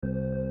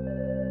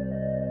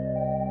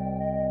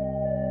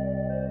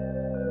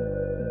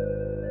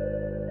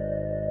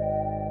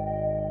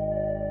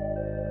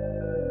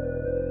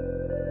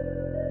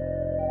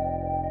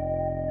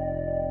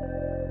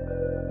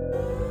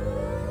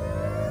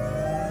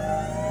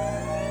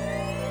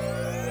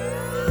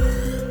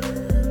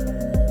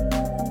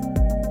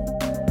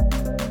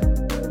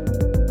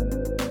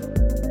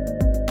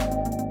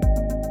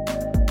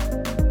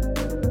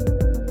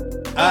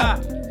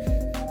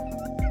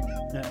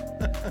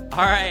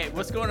right,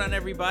 what's going on,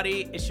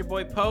 everybody? It's your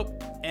boy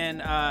Pope, and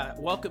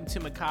welcome to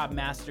Macabre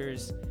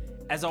Masters.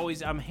 As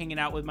always, I'm hanging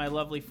out with my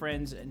lovely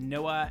friends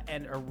Noah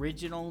and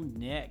Original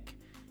Nick.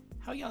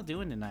 How y'all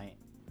doing tonight?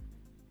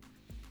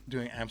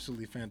 Doing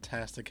absolutely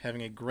fantastic.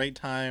 Having a great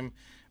time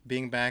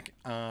being back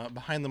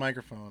behind the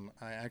microphone.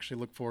 I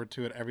actually look forward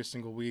to it every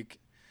single week.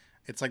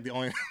 It's like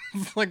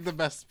it's like the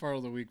best part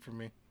of the week for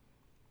me.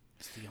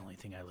 It's the only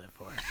thing I live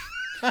for.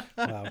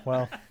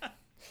 Well,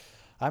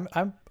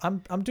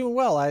 I'm doing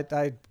well.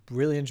 I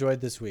really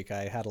enjoyed this week.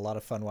 I had a lot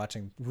of fun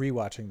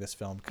rewatching this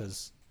film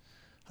because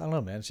I don't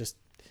know, man.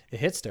 It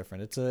hits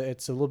different. It's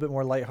a little bit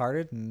more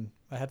lighthearted, and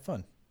I had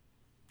fun.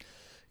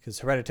 Because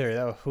Hereditary,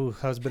 that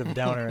was a bit of a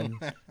downer, and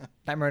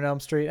Nightmare on Elm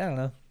Street, I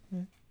don't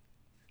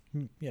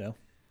know.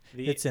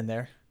 It's in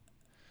there.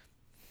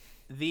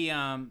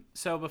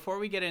 So before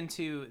we get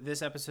into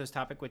this episode's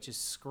topic, which is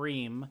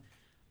Scream,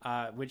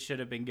 which should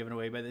have been given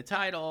away by the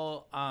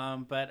title,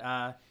 but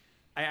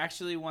I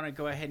actually want to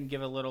go ahead and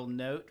give a little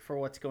note for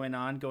what's going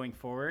on going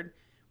forward.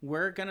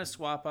 We're going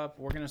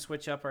to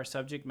switch up our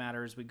subject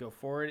matter as we go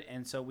forward,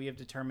 and so we have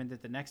determined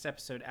that the next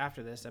episode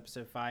after this,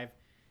 episode 5,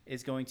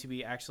 is going to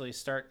be actually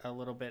start a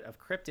little bit of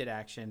cryptid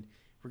action.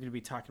 We're going to be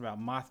talking about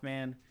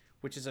Mothman,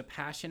 which is a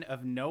passion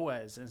of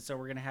Noah's, and so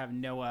we're going to have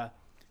Noah,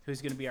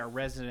 who's going to be our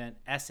resident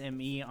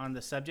SME on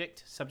the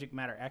subject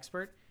matter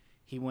expert.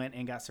 He went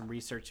and got some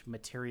research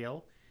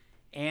material,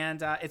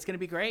 and it's going to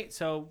be great.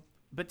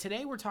 But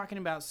today we're talking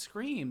about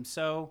Scream.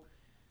 So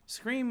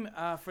Scream,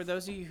 for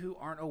those of you who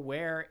aren't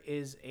aware,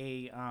 is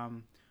a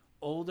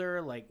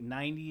older, like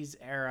 90s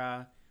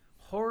era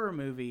horror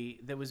movie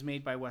that was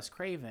made by Wes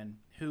Craven,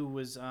 who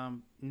was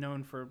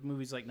known for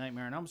movies like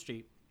Nightmare on Elm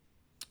Street.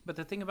 But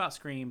the thing about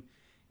Scream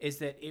is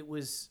that it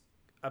was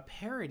a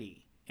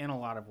parody in a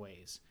lot of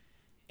ways.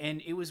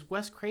 And it was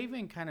Wes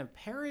Craven kind of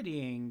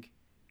parodying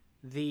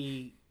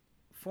the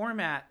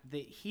format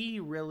that he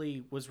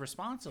really was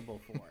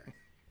responsible for.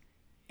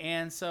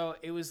 And so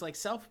it was like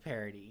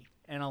self-parody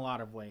in a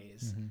lot of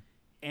ways.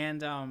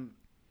 Mm-hmm.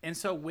 And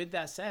so with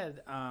that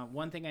said,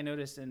 one thing I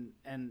noticed, and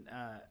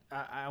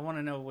I want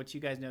to know what you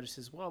guys noticed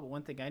as well, but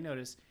one thing I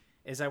noticed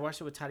is I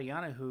watched it with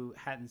Tatiana, who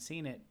hadn't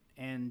seen it,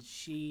 and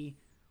she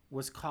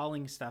was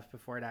calling stuff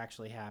before it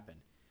actually happened.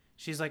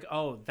 She's like,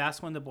 oh,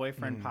 that's when the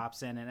boyfriend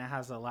pops in and it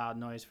has a loud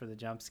noise for the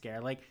jump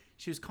scare. Like,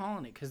 she was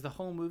calling it because the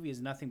whole movie is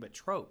nothing but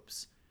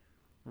tropes,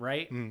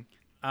 right?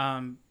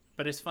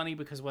 But it's funny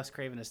because Wes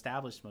Craven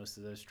established most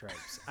of those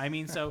tropes. I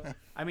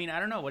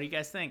don't know. What do you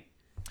guys think?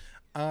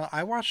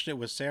 I watched it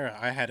with Sarah.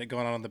 I had it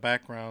going on in the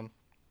background,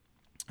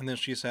 and then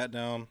she sat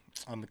down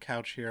on the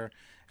couch here,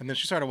 and then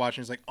she started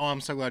watching. She's like, oh,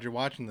 I'm so glad you're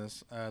watching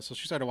this. So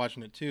she started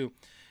watching it too,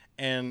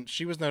 and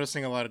she was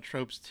noticing a lot of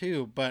tropes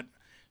too, but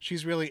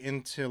she's really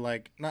into,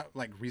 like, not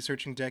like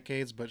researching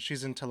decades, but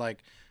she's into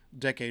like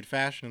decade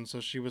fashion. So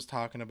she was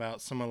talking about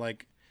some of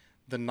like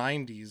the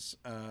 90s,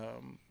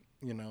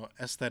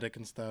 aesthetic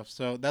and stuff.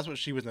 So that's what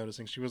she was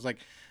noticing. She was like,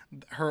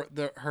 her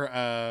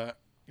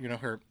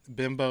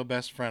bimbo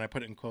best friend, I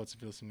put it in quotes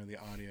if you listen to the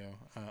audio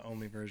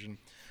only version,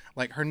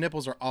 like her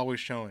nipples are always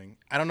showing.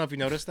 I don't know if you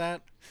noticed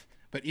that,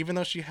 but even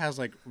though she has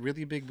like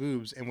really big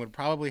boobs and would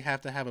probably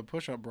have to have a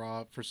push-up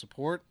bra for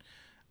support,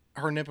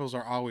 her nipples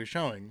are always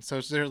showing.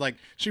 So they're like,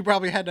 she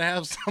probably had to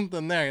have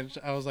something there. And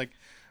I was like,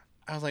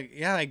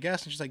 yeah, I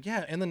guess. And she's like,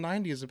 yeah, in the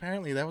 90s,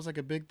 apparently that was like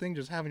a big thing,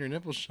 just having your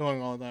nipples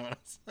showing all the time. And I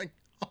was like,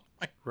 oh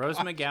my Rose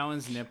God.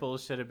 McGowan's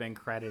nipples should have been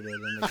credited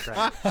in the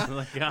credits.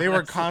 Like, they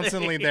were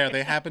constantly there.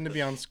 They happened to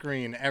be on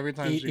screen every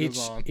time she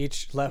was on.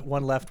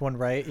 One left, one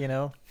right,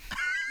 Give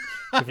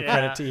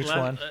credit to each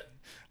one.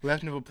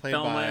 Left nipple played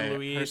Thelma by and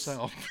Louise.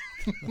 herself.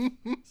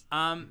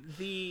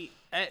 Honestly,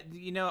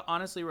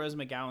 Rose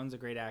McGowan's a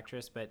great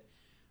actress, but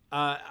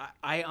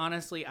I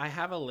honestly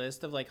have a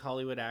list of like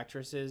Hollywood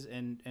actresses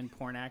and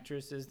porn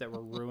actresses that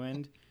were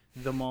ruined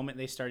the moment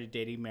they started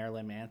dating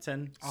Marilyn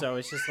Manson. So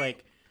it's just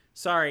like,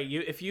 sorry,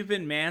 if you've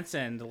been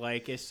Mansoned,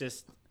 like, it's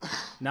just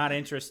not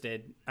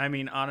interested. I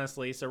mean,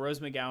 honestly. So Rose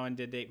McGowan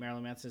did date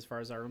Marilyn Manson as far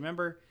as I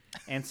remember,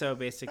 and so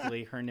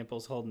basically her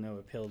nipples hold no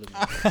appeal to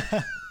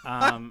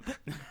me.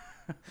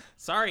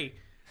 Sorry.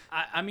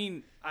 I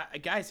mean,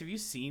 guys, have you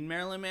seen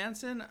Marilyn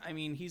Manson? I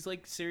mean, he's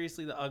like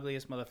seriously the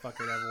ugliest motherfucker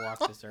to ever walk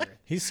this earth.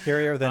 He's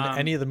scarier than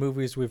any of the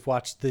movies we've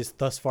watched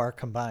thus far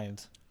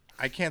combined.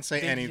 I can't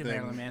say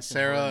anything.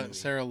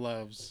 Sarah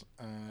loves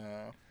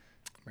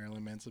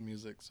Marilyn Manson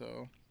music,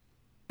 so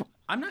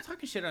I'm not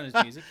talking shit on his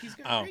music. He's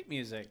got great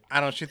music. I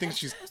don't know. She thinks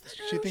he's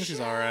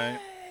all right.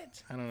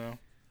 I don't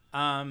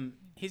know.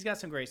 He's got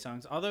some great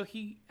songs. Although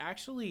he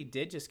actually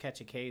did just catch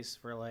a case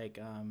for like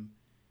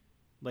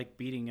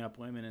beating up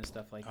women and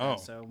stuff like that.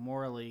 So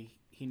morally,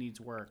 he needs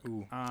work.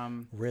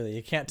 Really,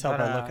 you can't tell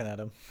by looking at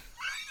him.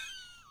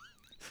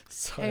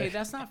 Hey,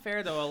 that's not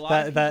fair though. A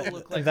lot of people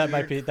look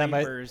like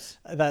creepers.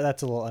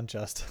 That's a little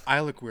unjust. I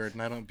look weird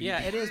and I don't beat.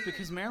 Yeah, it is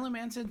because Marilyn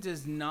Manson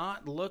does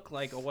not look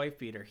like a wife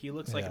beater. He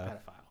looks like a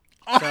pedophile.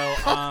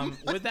 So,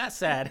 with that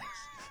said,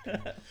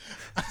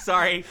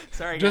 sorry.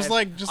 Just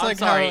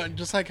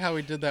like how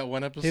we did that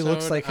one episode. He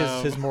looks like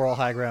his moral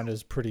high ground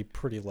is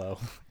pretty low.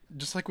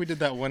 Just like we did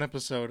that one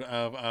episode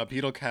of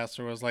Beetlecast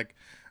where it was like,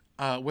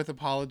 with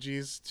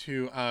apologies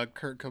to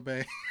Kurt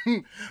Cobain,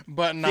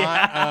 but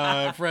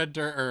not Fred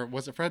Durst, or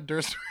was it Fred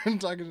Durst? I'm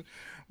talking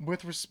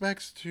with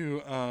respects to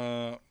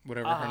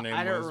whatever her name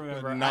I don't was,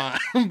 remember. but not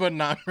but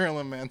not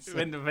Marilyn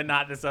Manson. But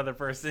not this other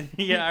person.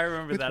 Yeah, I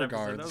remember With that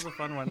regards. episode. That was a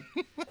fun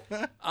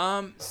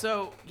one.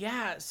 So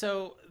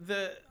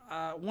the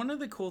one of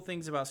the cool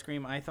things about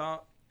Scream, I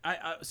thought,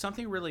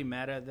 something really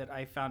meta that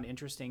I found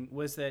interesting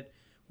was that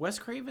Wes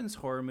Craven's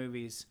horror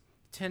movies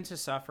tend to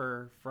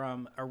suffer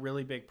from a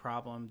really big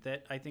problem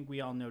that I think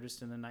we all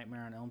noticed in the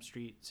Nightmare on Elm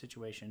Street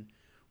situation,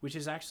 which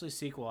is actually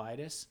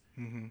sequelitis,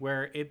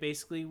 where it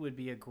basically would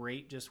be a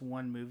great just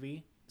one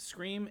movie.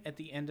 Scream at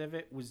the end of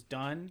it was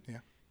done. Yeah.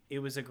 It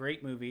was a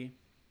great movie.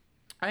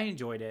 I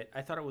enjoyed it.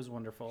 I thought it was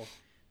wonderful.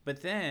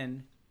 But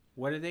then,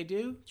 what did they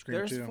do? Scream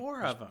There's 2.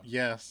 4 of them.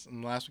 Yes,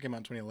 and the last one came out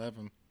in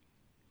 2011.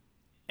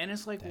 And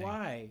it's like,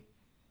 why?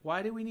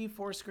 Why do we need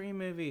 4 Scream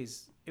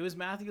movies? It was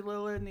Matthew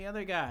Lillard and the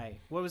other guy.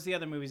 What was the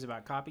other movies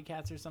about?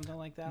 Copycats or something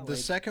like that? The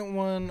second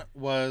one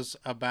was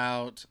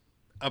about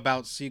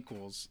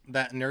sequels.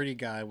 That nerdy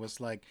guy was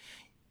like,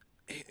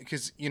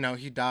 because he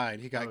died,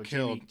 he got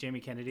killed. Jamie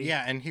Kennedy.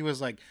 Yeah, and he was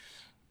like,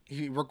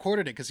 he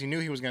recorded it because he knew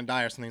he was gonna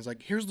die or something. He's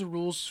like, here's the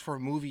rules for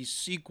movie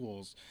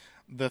sequels.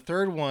 The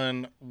third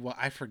one,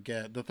 I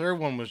forget. The third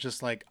one was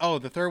just like,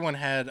 the third one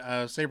had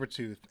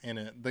Sabretooth in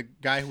it. The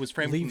guy who was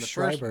framed Liev from the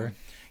first Schreiber. one.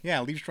 Yeah,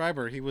 Liev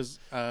Schreiber. He was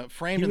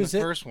framed in the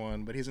first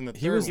one, but he's in the third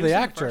He was one. the in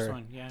the first actor.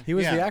 one, yeah. He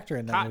was Yeah. the actor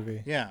in that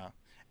movie. Yeah.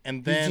 And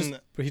He then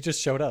but he just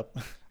showed up.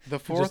 the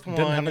fourth didn't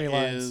have one any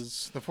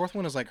lines.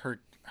 is like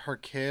her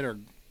kid or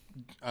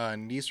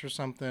niece or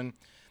something.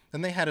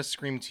 Then they had a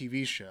Scream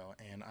TV show,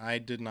 and I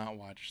did not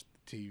watch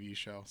the TV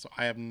show, so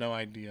I have no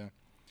idea.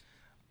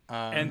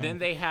 And then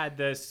they had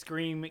the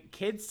Scream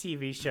Kids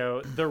TV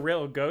show, The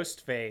Real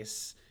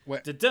Ghostface.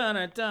 What?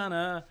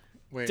 Da-da-da-da-da.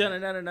 Wait,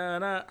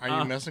 Da-da-da-da-da. are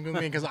you messing with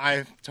me? Because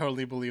I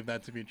totally believe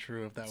that to be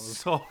true. If that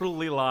was,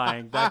 Totally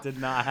lying. That did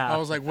not happen. I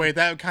was like, wait,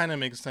 that kind of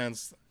makes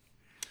sense.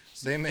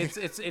 They made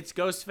It's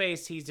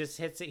Ghostface. He just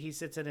hits it. He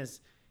sits in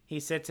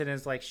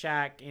his like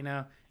shack,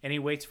 and he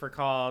waits for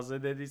calls,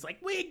 and then he's like,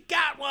 "We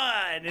got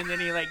one!" And then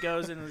he like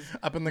goes and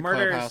up in the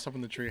murders. clubhouse, up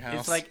in the treehouse.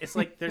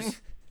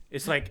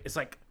 It's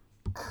like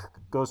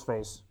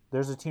Ghostface.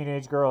 There's a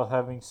teenage girl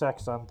having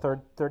sex on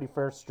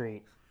 31st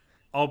Street.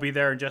 I'll be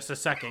there in just a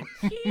second.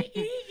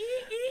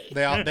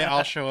 They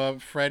all show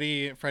up.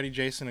 Freddy,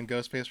 Jason, and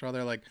Ghostface are all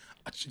there. Like,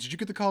 did you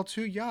get the call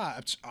too? Yeah,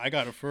 I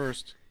got it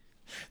first.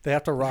 They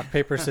have to rock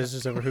paper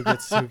scissors over who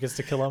gets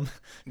to kill him.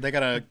 They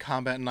got a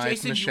combat knife,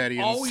 Jason, machete.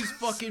 you always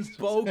fucking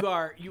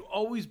bogart. You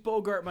always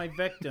bogart my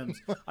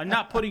victims. I'm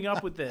not putting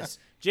up with this.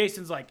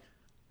 Jason's like,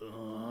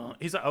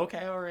 he's like,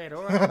 okay, all right,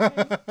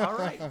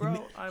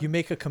 bro. You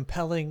make a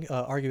compelling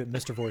argument,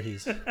 Mr.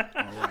 Voorhees. All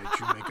right,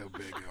 you make a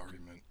big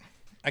argument.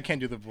 I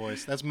can't do the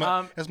voice. That's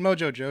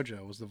Mojo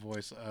Jojo was the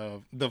voice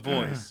of the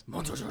voice.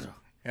 Mojo Jojo.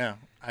 Yeah,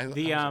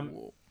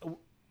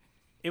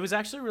 It was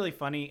actually really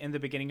funny in the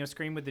beginning of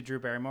Scream with the Drew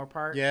Barrymore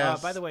part.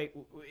 Yes. By the way,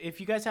 if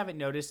you guys haven't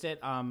noticed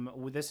it,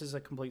 this is a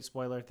complete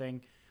spoiler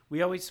thing.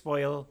 We always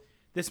spoil.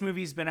 This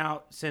movie's been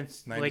out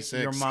since 96.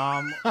 like your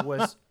mom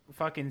was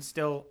fucking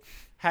still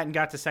hadn't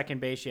got to second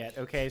base yet.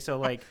 Okay, so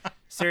like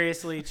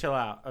seriously, chill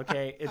out.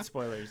 Okay, it's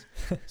spoilers.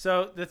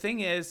 So the thing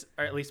is,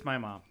 or at least my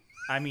mom.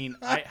 I mean,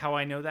 how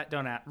I know that?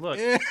 Don't ask. Look,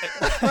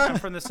 I'm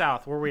from the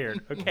South. We're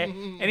weird. Okay.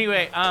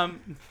 Anyway,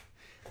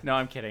 no,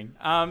 I'm kidding.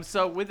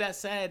 So with that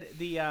said,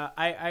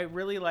 I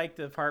really like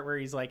the part where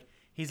he's like,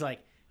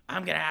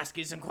 I'm gonna ask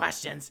you some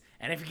questions,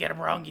 and if you get them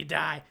wrong, you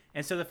die.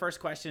 And so the first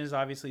question is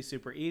obviously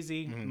super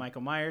easy,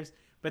 Michael Myers.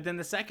 But then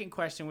the second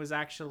question was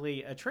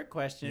actually a trick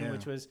question,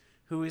 which was,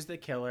 who is the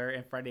killer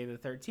in Friday the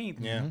 13th?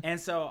 Yeah. And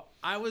so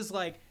I was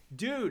like,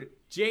 dude,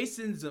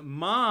 Jason's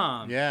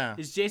mom. Yeah.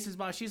 Is Jason's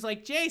mom. She's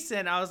like,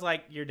 Jason. I was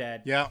like, you're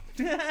dead. Yeah.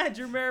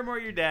 Drew Barrymore,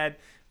 you're dead.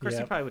 Of course, he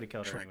Yep. probably would have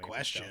killed her. Trick anyway, but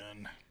question.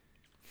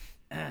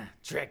 still.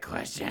 Trick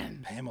question.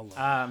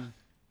 Pamela.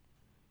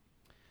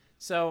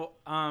 So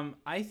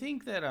I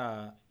think that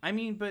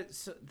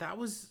that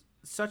was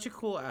such a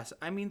cool ass.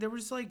 I mean, there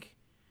was like,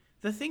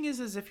 the thing is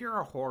if you're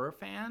a horror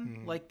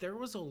fan, like there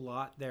was a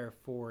lot there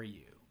for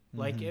you.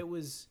 Like it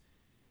was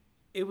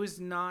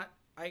not.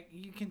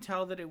 You can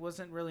tell that it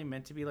wasn't really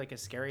meant to be like a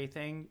scary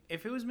thing.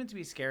 If it was meant to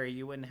be scary,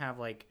 you wouldn't have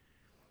like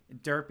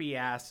derpy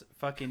ass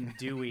fucking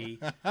Dewey,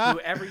 who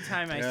every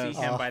time I see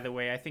him, by the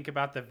way, I think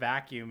about the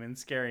vacuum in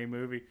Scary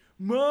Movie.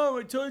 Mom,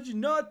 I told you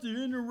not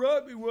to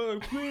interrupt me while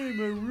I'm cleaning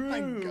my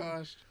room.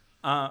 My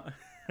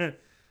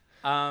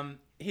gosh.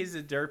 He's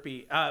a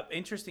derpy.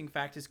 Interesting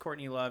fact is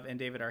Courtney Love and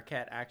David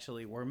Arquette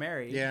actually were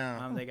married.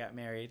 Yeah. They got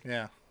married.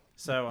 Yeah.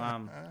 So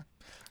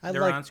I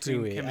their liked on-screen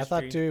Dewey. I chemistry.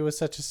 thought Dewey was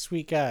such a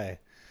sweet guy.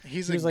 He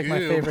was like my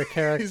goob. favorite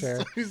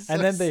character. He's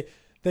And then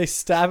they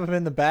stab him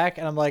in the back,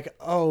 and I'm like,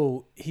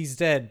 oh, he's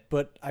dead.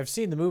 But I've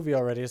seen the movie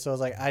already, so I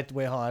was like,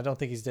 wait, hold on, I don't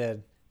think he's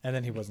dead. And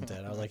then he wasn't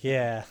dead. I was like,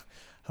 yeah,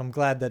 I'm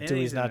glad that And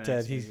Dewey's he's in not the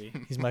dead. next movie.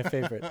 He's my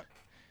favorite.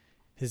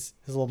 His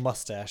little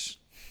mustache.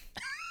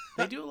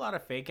 They do a lot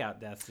of fake out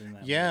deaths in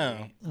that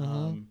Yeah.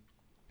 movie.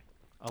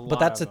 But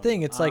that's the of thing.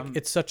 them. It's like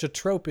it's such a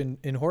trope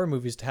in horror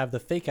movies to have the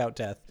fake out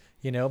death.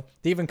 You know,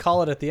 they even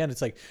call it at the end.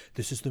 It's like,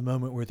 this is the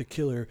moment where the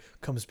killer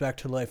comes back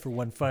to life for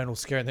one final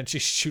scare, and then she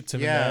shoots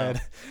him in the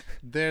head.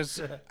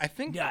 There's, I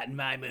think, not in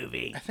my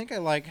movie. I think I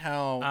like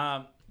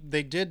how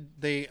they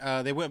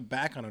went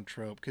back on a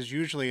trope, because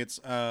usually it's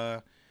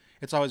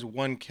always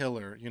one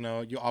killer. You know,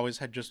 you always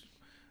had just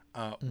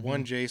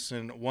one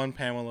Jason, one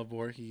Pamela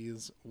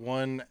Voorhees,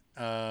 one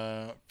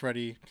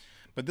Freddy.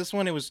 But this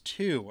one, it was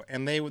two,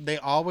 and they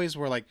always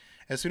were like,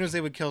 as soon as they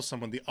would kill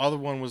someone, the other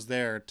one was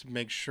there to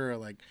make sure,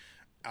 like,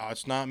 oh,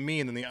 it's not me.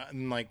 And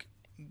then like,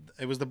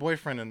 it was the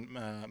boyfriend and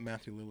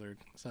Matthew Lillard.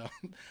 So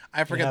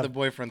I forget the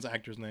boyfriend's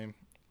actor's name.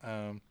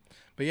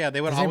 But yeah,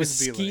 they would always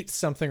be Skeet like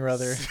something or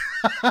other.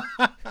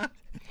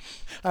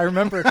 I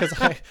remember because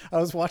I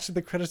was watching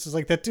the credits. It's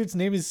like, that dude's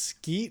name is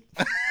Skeet.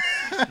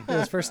 Yeah,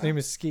 his first name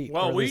is Skeet.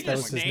 Well, we that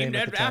was just his named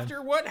name at it the time.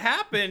 after what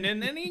happened,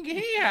 and then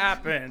he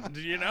happened.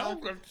 You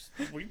know,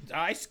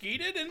 I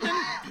skeeted, and then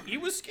he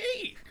was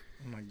Skeet.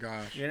 Oh my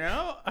gosh. You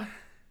know,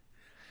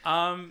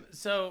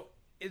 so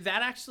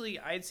that actually,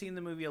 I'd seen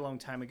the movie a long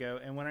time ago,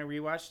 and when I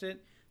rewatched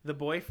it, the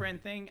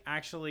boyfriend thing,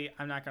 actually,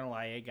 I'm not gonna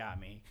lie, it got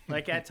me.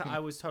 Like, I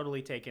was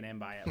totally taken in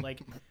by it.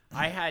 Like,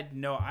 I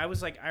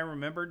was like, I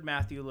remembered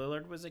Matthew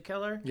Lillard was a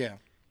killer. Yeah.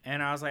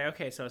 And I was like,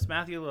 okay, so it's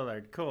Matthew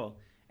Lillard, cool.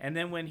 And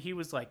then when he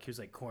was like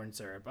corn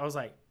syrup, I was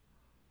like,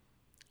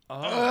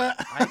 oh,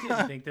 I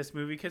didn't think this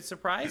movie could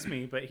surprise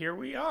me, but here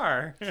we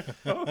are.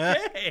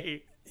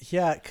 Okay.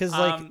 Yeah, because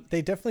like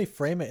they definitely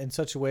frame it in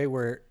such a way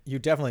where you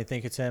definitely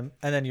think it's him,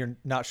 and then you're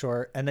not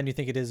sure, and then you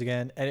think it is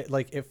again, and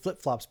it flip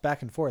flops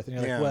back and forth, and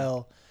you're like,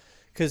 well,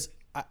 because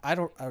I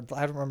don't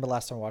remember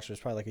last time I watched it. It was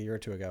probably like a year or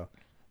two ago,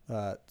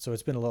 so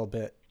it's been a little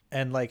bit,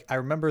 and like I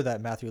remember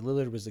that Matthew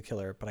Lillard was the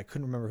killer, but I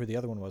couldn't remember who the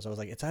other one was. I was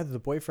like, it's either the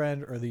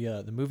boyfriend or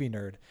the movie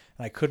nerd,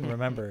 and I couldn't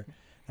remember.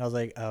 And I was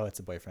like, oh, it's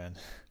a boyfriend.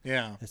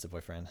 Yeah, it's a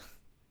boyfriend.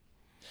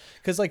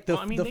 Because like the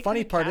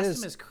funny part is,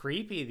 him as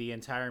creepy the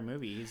entire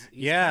movie. He's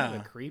kind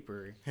of a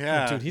creeper.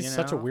 Yeah, dude, he's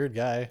such a weird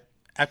guy.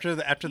 After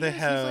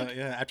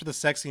the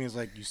sex scene, he's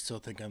like, "You still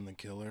think I'm the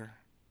killer?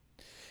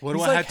 What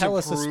do I have to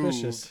prove?"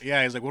 Suspicious.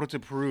 Yeah, he's like, "What do I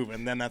have to prove?"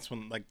 And then that's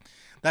when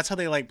that's how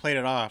they like played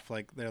it off.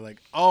 Like they're like,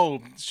 "Oh,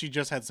 she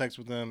just had sex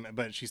with him,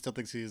 but she still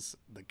thinks he's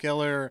the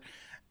killer."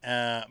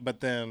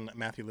 But then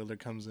Matthew Lillard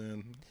comes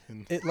in,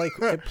 and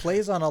it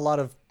plays on a lot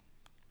of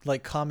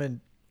like common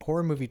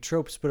horror movie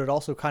tropes, but it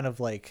also kind of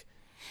like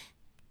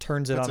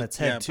turns it on its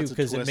head too,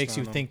 because it makes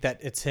you think that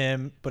it's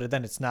him, but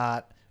then it's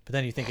not. But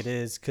then you think it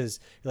is, because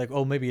you're like,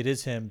 oh, maybe it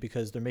is him,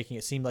 because they're making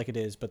it seem like it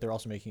is, but they're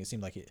also making it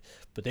seem like it.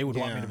 But they would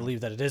want me to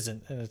believe that it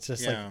isn't, and it's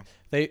just like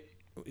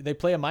they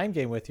play a mind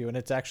game with you, and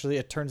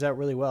it turns out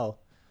really well.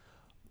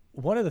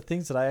 One of the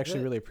things that I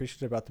actually really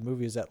appreciated about the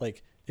movie is that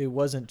like it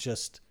wasn't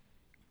just,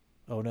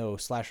 oh no,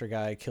 slasher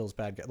guy kills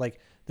bad guy.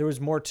 Like there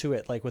was more to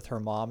it, like with her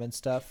mom and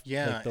stuff.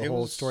 Yeah, like the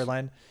whole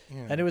storyline,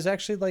 and it was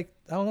actually like,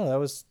 I don't know,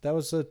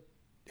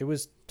 it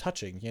was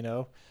touching, you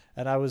know.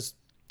 And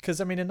because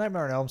I mean, in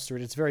Nightmare on Elm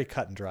Street, it's very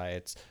cut and dry.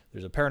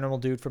 There's a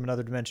paranormal dude from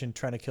another dimension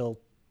trying to kill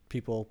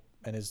people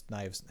and his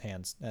knives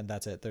hands, and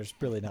that's it. There's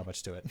really not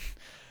much to it.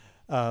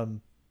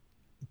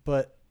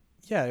 But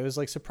yeah, it was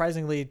like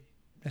surprisingly,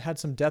 it had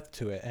some depth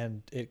to it,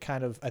 and it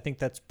kind of, I think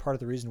that's part of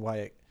the reason why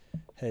it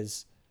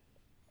has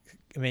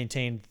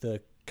maintained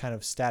the kind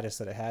of status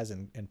that it has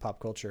in pop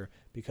culture,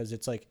 because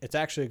it's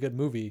actually a good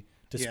movie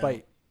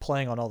despite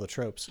playing on all the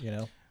tropes, you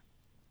know.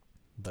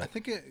 But I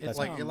think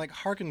it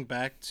harkened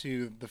back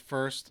to the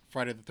first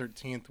Friday the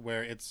 13th,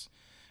 where it's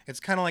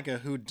kind of like a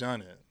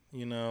whodunit,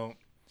 you know.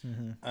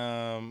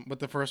 Mm-hmm. With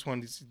the first one,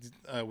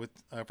 with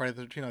Friday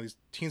the 13th, all these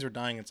teens are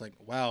dying. It's like,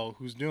 wow,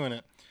 who's doing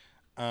it?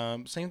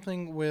 Same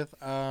thing with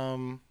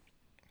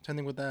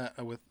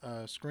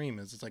Scream.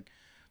 It's like,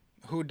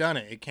 who done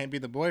it? It can't be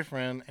the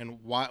boyfriend,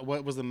 and what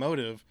was the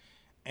motive?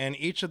 And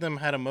each of them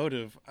had a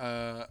motive.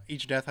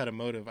 Each death had a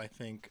motive, I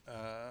think.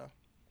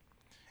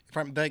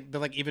 They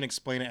like even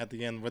explain it at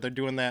the end, where they're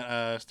doing that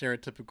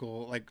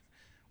stereotypical, like,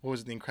 what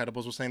was it, The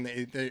Incredibles was saying,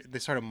 they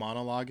started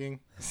monologuing.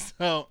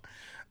 So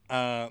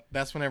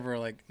that's whenever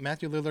like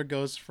Matthew Lillard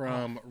goes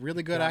from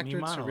really good actor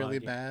to really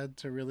bad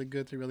to really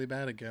good to really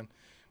bad again.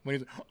 When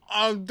he's,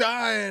 I'm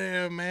dying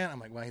here, man. I'm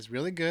like, well, he's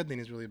really good, then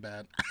he's really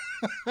bad.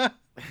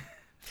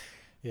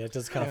 Yeah, it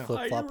does kind of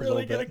flip flop a little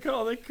bit. Are you really gonna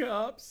call the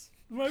cops?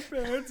 My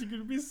parents are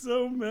gonna be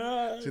so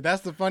mad. See,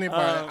 that's the funny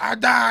part. I'm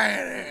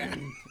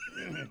dying.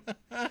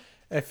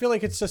 I feel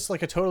like it's just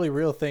like a totally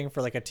real thing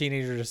for like a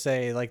teenager to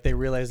say. Like they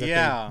realize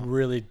that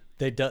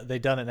they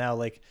done it now.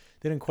 Like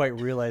they didn't quite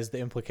realize the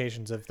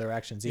implications of their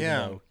actions, even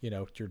though, you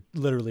know, you're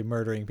literally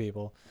murdering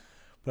people.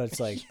 But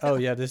it's like, oh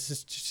yeah,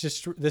 this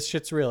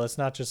shit's real. It's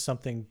not just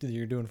something that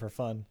you're doing for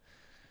fun.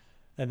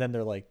 And then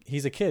they're like,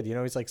 he's a kid, you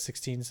know, he's like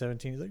 16,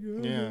 17. He's like,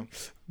 oh,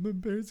 my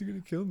parents are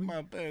going to kill me.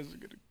 My parents are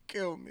going to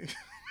kill me.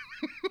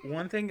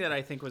 One thing that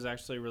I think was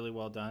actually really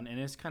well done, and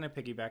it's kind of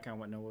piggyback on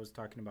what Noah was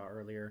talking about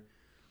earlier,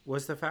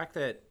 was the fact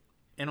that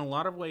in a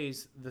lot of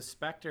ways, the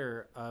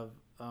specter of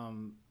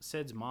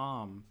Sid's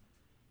mom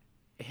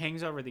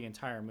hangs over the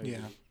entire movie. Yeah.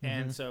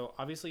 And so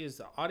obviously as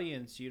the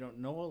audience, you don't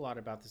know a lot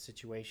about the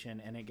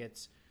situation, and it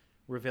gets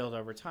revealed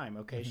over time.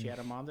 Okay, she had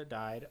a mom that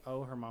died.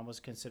 Oh, her mom was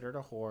considered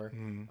a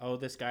whore. Oh,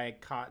 this guy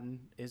Cotton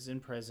is in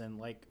prison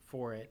like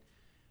for it.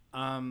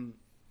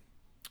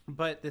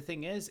 But the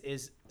thing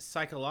is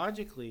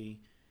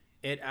psychologically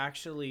it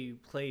actually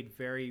played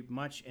very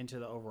much into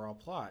the overall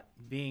plot,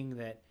 being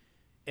that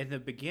in the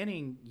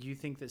beginning you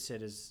think that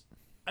Sid is,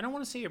 I don't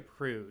want to say a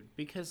prude,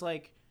 because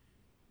like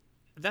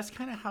that's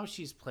kind of how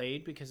she's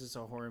played because it's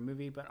a horror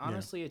movie, but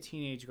honestly a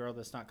teenage girl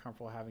that's not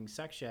comfortable having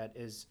sex yet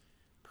is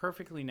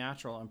perfectly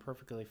natural and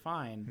perfectly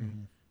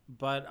fine.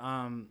 But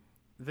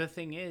the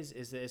thing is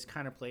that it's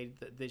kind of played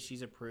that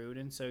she's a prude,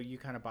 and so you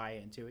kind of buy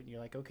into it and you're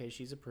like, okay,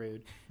 she's a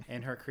prude,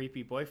 and her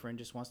creepy boyfriend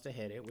just wants to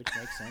hit it, which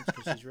makes sense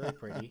because she's really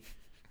pretty.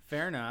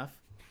 Fair enough.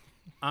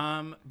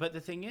 But the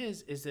thing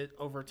is that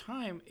over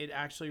time it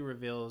actually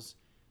reveals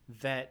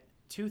that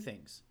two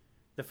things.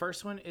 The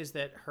first one is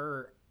that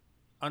her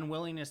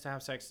unwillingness to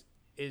have sex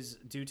is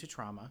due to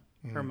trauma.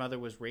 Her mother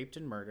was raped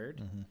and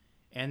murdered.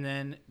 And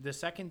then the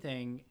second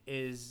thing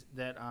is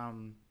that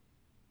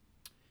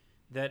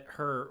that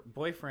her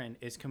boyfriend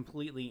is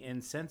completely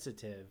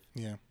insensitive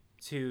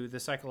to the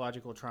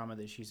psychological trauma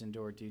that she's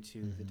endured due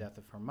to the death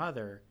of her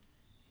mother.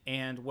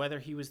 And whether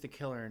he was the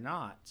killer or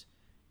not,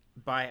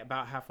 by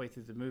about halfway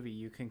through the movie,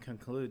 you can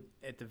conclude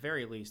at the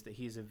very least that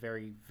he's a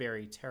very,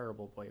 very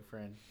terrible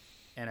boyfriend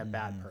and a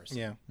bad person.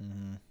 Yeah.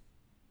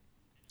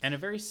 And a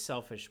very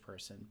selfish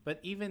person. But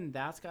even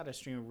that's got a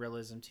stream of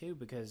realism too,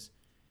 because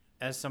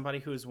as somebody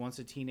who was once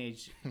a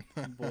teenage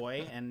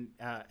boy and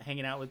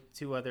hanging out with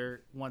two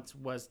other once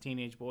was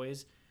teenage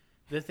boys,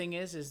 the thing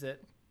is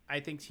that I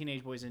think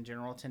teenage boys in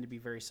general tend to be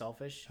very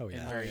selfish. Oh,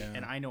 yeah.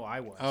 And I know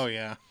I was. Oh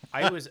yeah.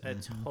 I was a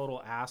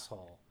total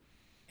asshole.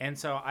 And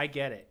so I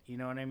get it. You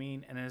know what I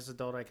mean? And as an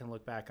adult, I can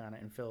look back on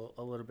it and feel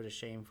a little bit of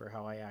shame for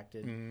how I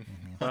acted.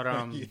 But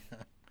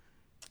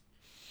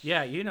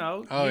yeah, you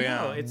know. Oh, you yeah.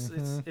 know,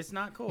 it's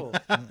not cool.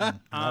 Not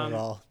at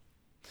all.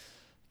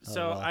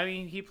 So, I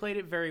mean, he played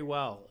it very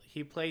well.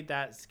 He played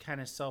that kind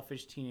of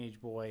selfish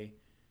teenage boy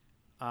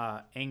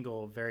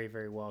angle very,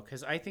 very well.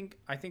 Because I think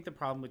the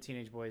problem with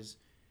teenage boys,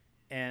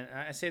 and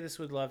I say this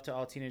with love to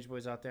all teenage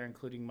boys out there,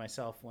 including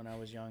myself when I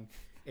was young,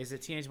 is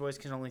that teenage boys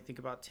can only think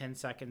about 10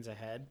 seconds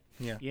ahead.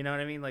 Yeah. You know what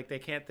I mean? Like, they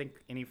can't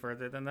think any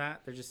further than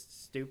that. They're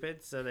just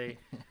stupid. So they...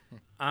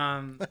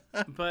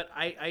 but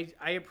I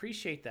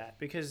appreciate that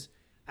because,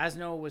 as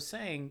Noah was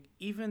saying,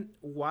 even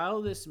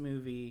while this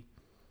movie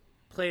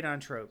played on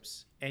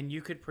tropes and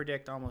you could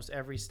predict almost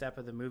every step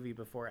of the movie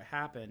before it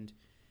happened,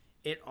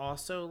 it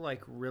also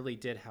like really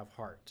did have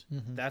heart.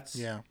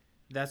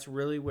 That's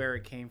really where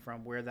it came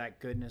from, where that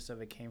goodness of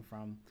it came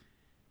from.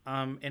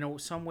 In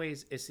some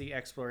ways it's the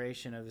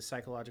exploration of the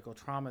psychological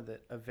trauma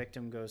that a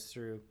victim goes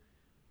through,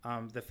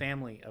 the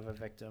family of a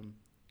victim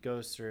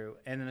goes through,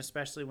 and then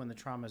especially when the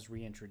trauma is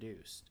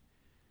reintroduced.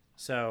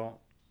 So,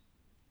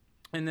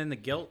 and then the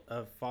guilt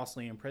of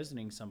falsely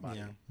imprisoning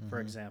somebody, for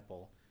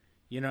example.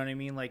 You know what I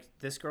mean? Like,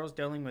 this girl's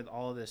dealing with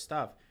all of this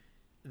stuff.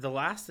 The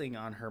last thing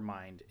on her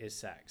mind is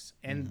sex.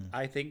 And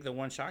I think the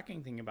one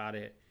shocking thing about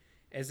it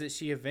is that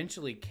she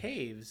eventually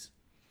caves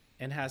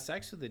and has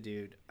sex with the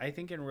dude. I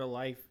think in real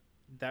life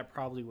that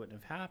probably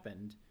wouldn't have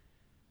happened.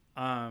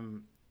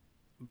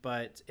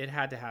 But it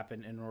had to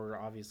happen in order,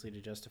 obviously, to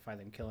justify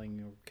them killing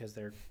you, because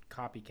they're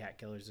copycat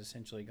killers,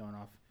 essentially going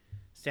off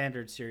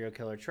standard serial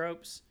killer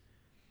tropes.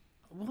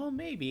 Well,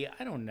 maybe.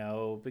 I don't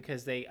know,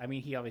 because he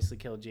obviously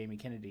killed Jamie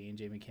Kennedy, and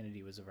Jamie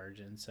Kennedy was a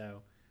virgin,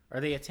 so,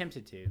 or they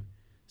attempted to.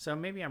 So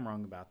maybe I'm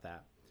wrong about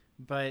that.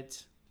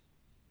 But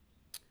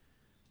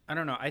I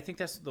don't know. I think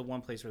that's the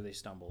one place where they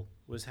stumbled,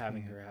 was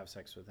having her have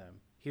sex with him.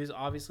 He was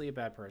obviously a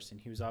bad person.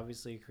 He was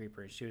obviously a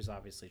creeper, and she was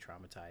obviously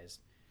traumatized.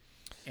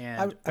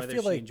 And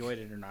whether she enjoyed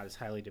it or not is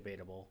highly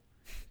debatable.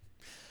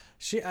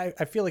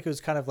 I feel like it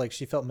was kind of like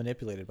she felt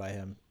manipulated by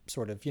him,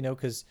 sort of, you know,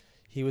 because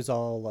he was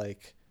all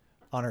like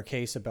on her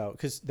case about,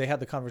 because they had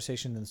the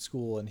conversation in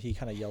school and he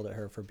kind of yelled at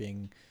her for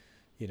being,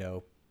 you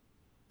know,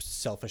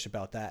 selfish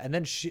about that. And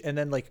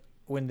then like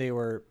when they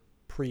were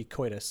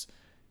pre-coitus,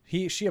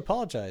 she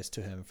apologized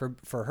to him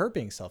for her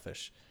being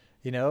selfish.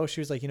 You know,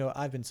 she was like, you know,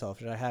 I've been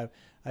selfish.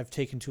 I've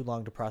taken too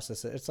long to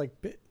process it. It's like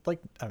I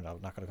don't know,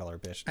 I'm not going to call her a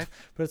bitch,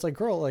 but it's like,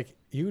 girl, like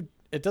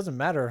it doesn't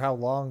matter how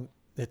long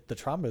the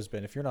trauma has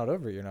been. If you're not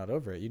over it, you're not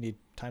over it. You need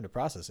time to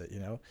process it, you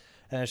know?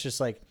 And it's just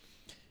like,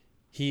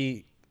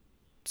 he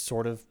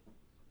sort of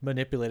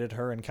manipulated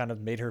her and kind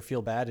of made her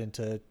feel bad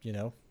into, you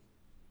know,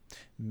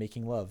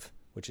 making love,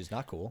 which is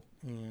not cool.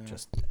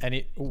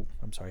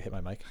 I'm sorry, hit my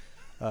mic.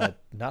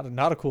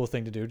 Not a cool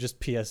thing to do.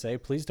 Just PSA,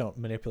 please don't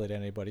manipulate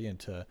anybody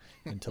into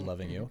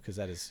loving you, because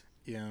that is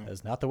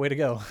not the way to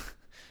go.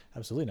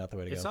 Absolutely not the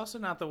way to go. It's also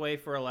not the way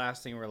for a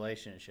lasting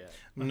relationship.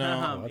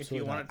 No, if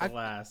you want it to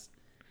last.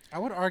 I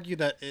would argue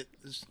that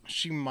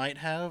she might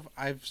have.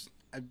 I'm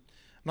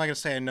not gonna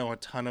say I know a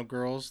ton of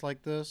girls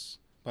like this,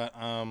 but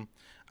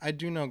I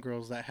do know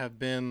girls that have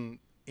been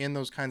in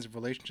those kinds of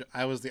relationships.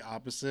 I was the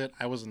opposite.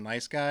 I was a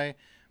nice guy,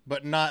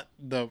 but not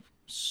the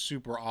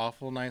super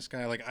awful nice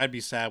guy. Like I'd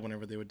be sad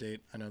whenever they would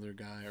date another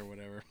guy or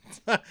whatever.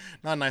 Not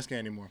a nice guy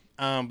anymore.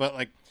 But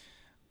like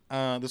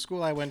the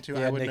school I went to,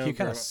 Yeah, I would Nick, know. you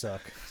kind of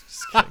suck.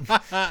 Just kidding.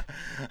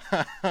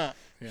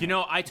 Yeah. You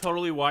know, I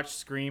totally watched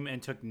Scream and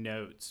took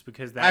notes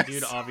because that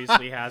dude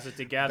obviously has it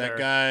together. That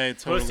guy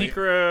totally. Pussy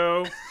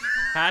Crew.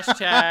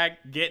 Hashtag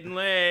getting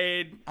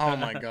laid. Oh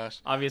my gosh.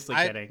 Obviously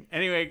kidding.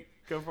 Anyway,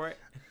 go for it.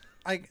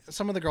 Like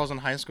some of the girls in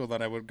high school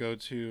that I would go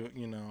to,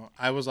 you know,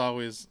 I was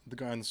always the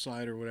guy on the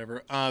side or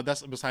whatever.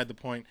 That's beside the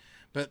point.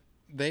 But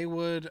they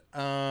would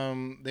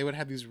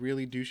have these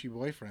really douchey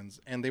boyfriends,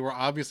 and they were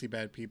obviously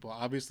bad people,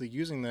 obviously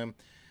using them,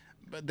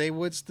 but they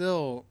would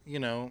still, you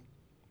know,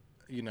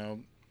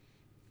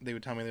 they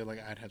would tell me they're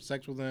like I'd have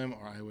sex with them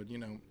or I would, you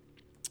know,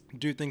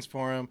 do things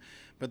for them,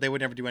 but they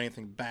would never do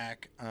anything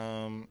back.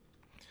 I'm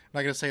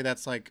not gonna say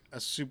that's like a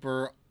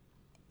super,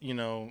 you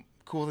know,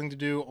 cool thing to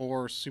do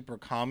or super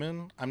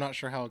common. I'm not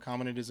sure how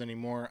common it is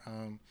anymore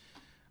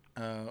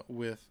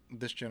with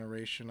this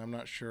generation. I'm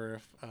not sure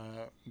if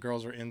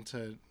girls are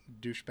into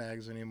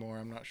douchebags anymore.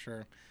 I'm not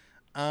sure.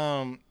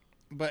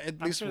 But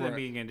at least I'm sure that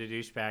being into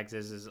douchebags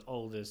is as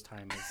old as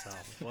time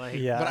itself. Like,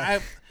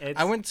 Yeah. But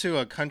I went to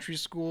a country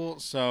school,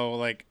 so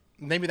like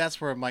maybe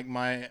that's where like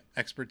my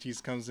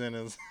expertise comes in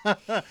is No,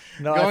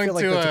 I feel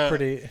like that's a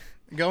pretty.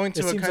 going to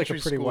It a seems like country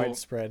a pretty school.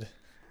 widespread.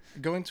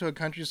 Going to a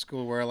country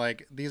school where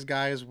like these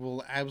guys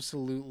will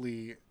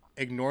absolutely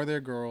ignore their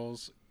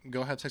girls,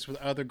 go have sex with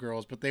other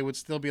girls, but they would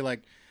still be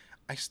like,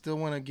 I still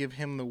want to give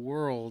him the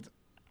world.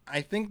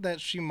 I think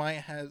that she might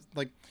have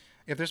like,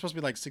 if they're supposed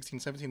to be like 16,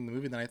 17 in the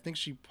movie, then I think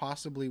she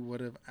possibly would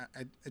have.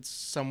 It's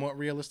somewhat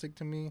realistic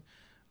to me.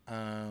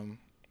 I'm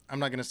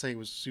not gonna say it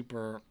was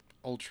super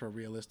ultra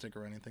realistic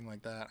or anything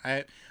like that.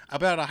 I've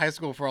been out of high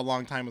school for a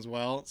long time as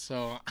well,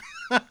 so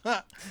I've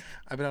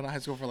been out of high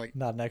school for like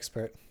Not an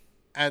expert.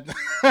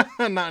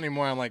 not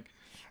anymore. I've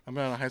been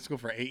out of high school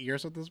for 8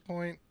 years at this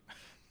point.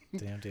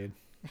 Damn, dude.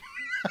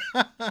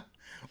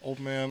 Old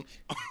man.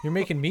 You're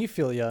making me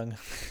feel young.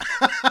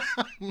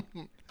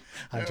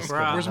 I'm just Bro,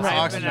 kidding. Where's my I've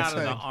oxygen been out of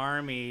the tank?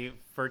 army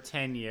for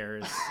 10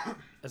 years.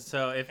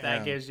 So if that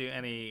Yeah. gives you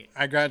any...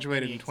 I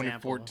graduated Any in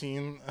example?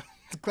 2014.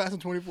 The class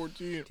of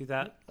 2014. Do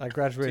that? I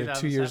graduated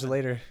 2 years 2007.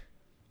 later.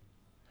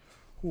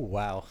 Ooh,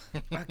 wow.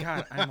 Oh,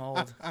 God, I'm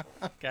old.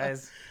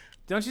 Guys,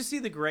 don't you see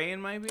the gray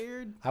in my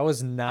beard? I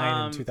was 9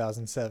 Um, in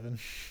 2007.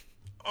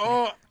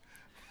 Oh,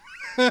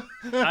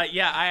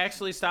 Yeah, I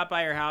actually stopped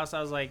by your house.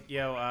 I was like,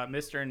 yo,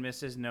 Mr. and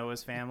Mrs.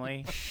 Noah's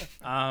family.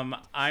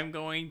 I'm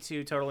going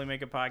to totally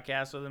make a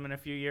podcast with them in a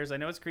few years. I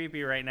know it's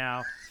creepy right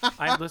now.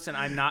 Listen,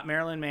 I'm not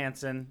Marilyn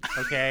Manson,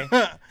 okay?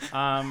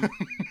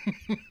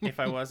 If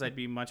I was, I'd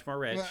be much more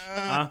rich.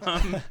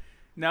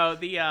 No,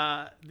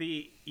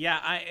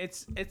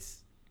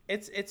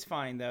 it's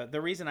fine though.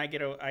 The reason I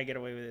get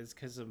away with it is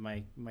because of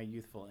my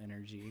youthful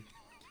energy.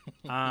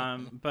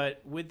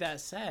 But with that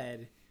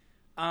said,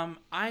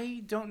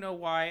 I don't know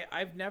why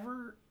I've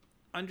never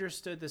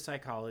understood the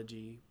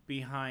psychology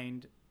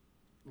behind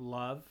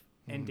love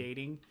and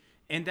dating,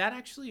 and that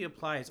actually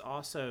applies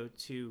also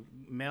to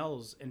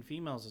males and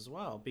females as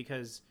well,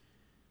 because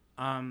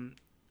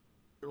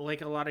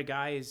like a lot of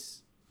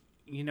guys,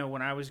 you know,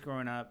 when I was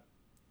growing up,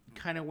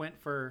 kind of went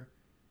for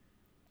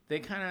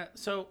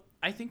so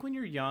I think when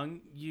you're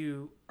young,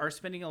 you are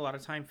spending a lot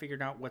of time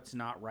figuring out what's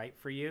not right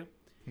for you.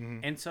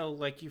 And so,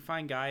 like, you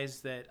find guys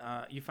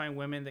that, you find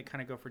women that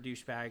kind of go for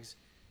douchebags,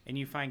 and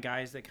you find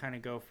guys that kind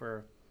of go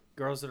for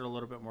girls that are a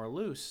little bit more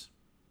loose.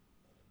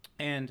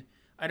 And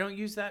I don't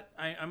use that.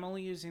 I'm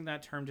only using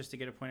that term just to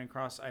get a point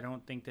across. I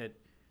don't think that,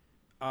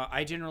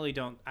 I generally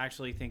don't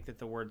actually think that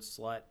the word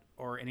slut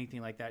or anything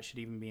like that should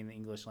even be in the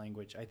English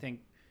language. I think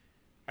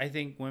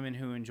women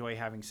who enjoy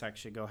having sex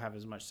should go have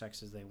as much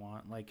sex as they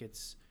want. Like,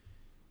 it's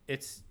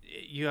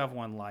you have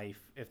one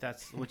life. If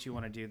that's what you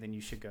want to do, then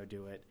you should go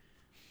do it.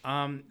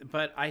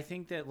 But I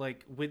think that,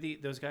 like, with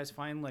those guys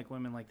find like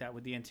women like that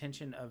with the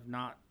intention of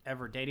not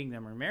ever dating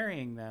them or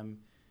marrying them,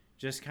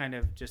 just kind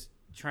of just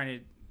trying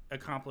to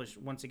accomplish,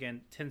 once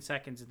again, 10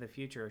 seconds in the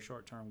future, a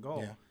short-term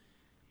goal.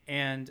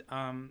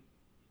 Yeah.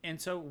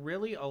 And so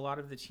really a lot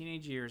of the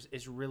teenage years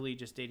is really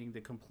just dating the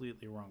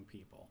completely wrong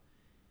people.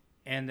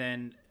 And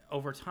then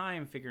over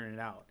time figuring it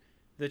out.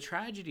 The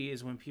tragedy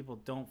is when people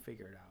don't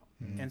figure it out.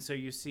 And so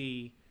you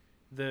see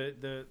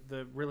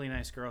the really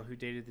nice girl who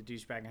dated the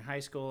douchebag in high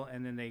school,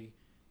 and then they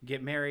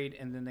get married,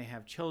 and then they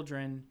have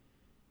children.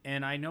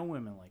 And I know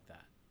women like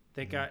that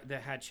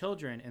that had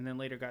children and then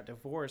later got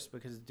divorced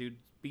because the dude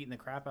beating the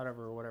crap out of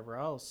her or whatever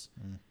else.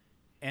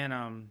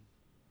 And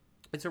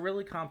it's a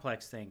really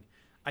complex thing.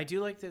 I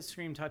do like that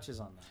Scream touches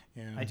on that.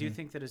 Yeah. I do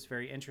think that it's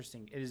very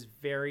interesting. It is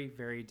very,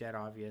 very dead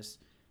obvious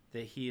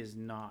that he is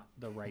not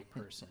the right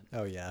person.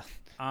 Oh, yeah.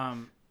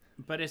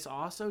 But it's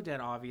also dead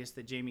obvious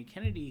that Jamie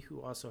Kennedy,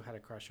 who also had a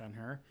crush on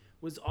her,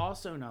 was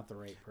also not the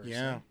right person.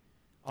 Yeah.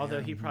 Although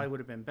he probably would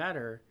have been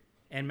better.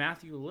 And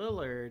Matthew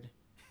Lillard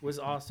was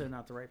also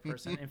not the right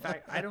person. In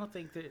fact,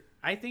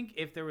 I think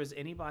if there was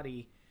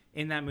anybody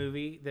in that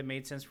movie that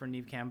made sense for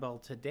Neve Campbell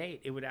to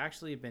date, it would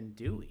actually have been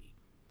Dewey.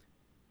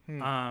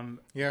 Yeah,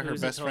 her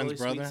who's best a totally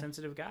friend's brother. sweet,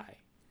 sensitive guy.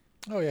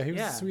 Oh yeah, he was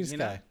Yeah, the sweetest you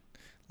know? guy.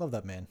 Love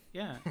that man.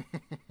 Yeah.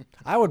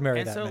 I would marry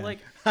And that so man. like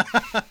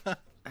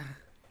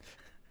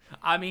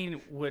I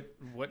mean,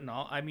 wouldn't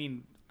all? I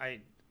mean, I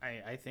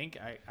think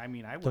I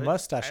mean I would. The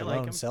mustache I like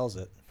alone him. sells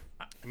it.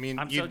 I mean,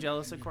 I'm so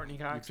jealous of Courtney You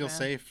Cox. feel man.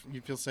 safe. You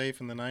feel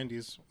safe in the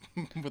 '90s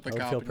with the I would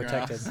cop feel in your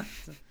protected.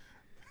 house.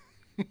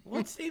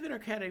 What's David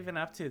Arquette even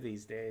up to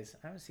these days?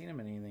 I haven't seen him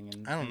in anything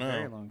in I don't a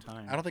very know. long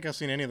time. I don't think I've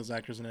seen any of those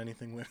actors in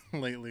anything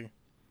lately,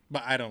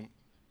 but I don't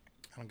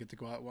get to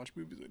go out and watch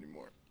movies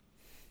anymore.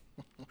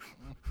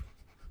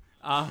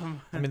 I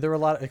mean, there were a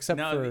lot, except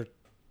No, for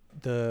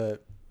the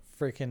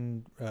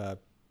freaking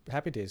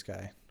Happy Days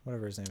guy,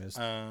 whatever his name is.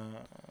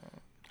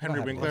 Henry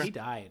have Winkler. he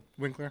died.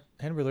 Winkler.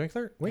 Henry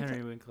Winkler?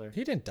 Henry Winkler.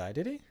 He didn't die,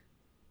 did he?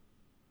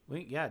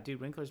 Yeah, dude,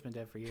 Winkler's been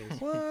dead for years.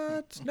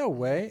 What? No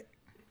way.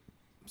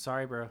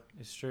 Sorry, bro.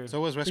 It's true. So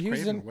was Wes He was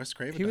Craven. in- Wes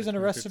Craven. He was died in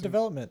in Arrested 2015.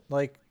 Development,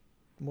 like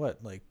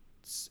what, like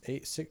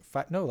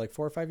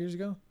 4 or 5 years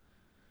ago.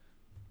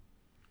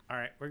 All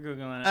right, we're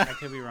googling it. I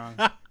could be wrong.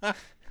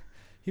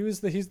 He's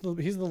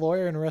the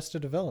lawyer in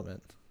Arrested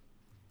Development.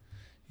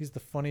 He's the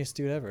funniest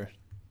dude ever.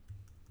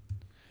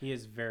 He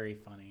is very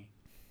funny.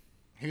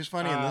 He was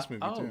funny in this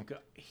movie too.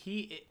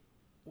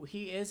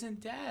 He isn't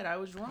dead. I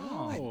was wrong.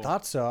 Oh. I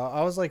thought so.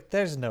 I was like,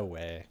 "There's no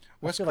way."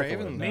 Wes I feel like I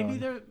Craven, would've Maybe known.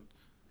 there.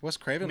 Wes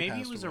Craven. Maybe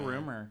passed it was away. a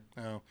rumor.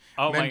 Oh,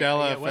 Oh my Mandela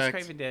God! Yeah, Wes effect.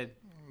 Craven did.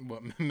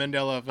 What,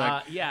 Mandela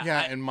effect.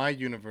 Yeah, in my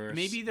universe.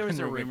 Maybe there was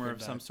a Henry rumor Winkler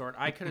of some died. sort.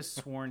 I could have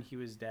sworn he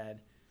was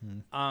dead. Hmm.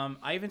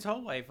 I even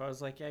told wife, I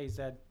was like, "Yeah, he's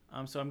dead."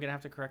 So I'm gonna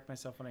have to correct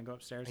myself when I go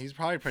upstairs. He's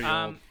probably pretty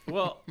old.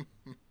 Well,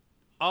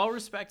 all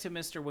respect to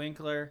Mr.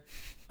 Winkler.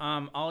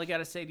 All I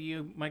gotta say to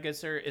you, my good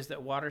sir, is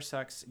that water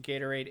sucks.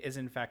 Gatorade is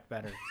in fact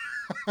better.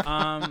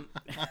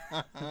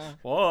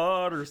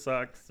 Water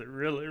sucks. It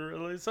really,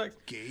 really sucks.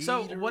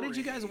 So, what did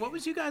you guys? What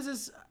was you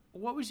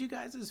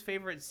guys'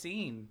 favorite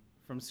scene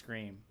from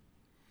Scream?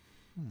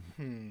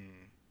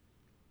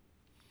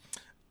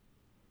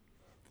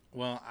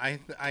 Well,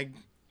 I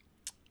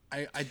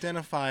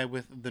identify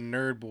with the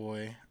nerd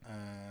boy.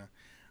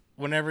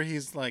 Whenever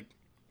he's like,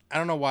 I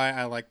don't know why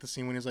I like the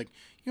scene when he's like,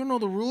 "You don't know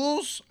the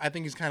rules." I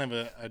think he's kind of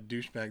a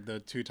douchebag though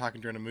too,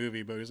 talking during a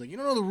movie. But he's like, "You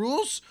don't know the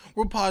rules.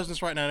 We're pausing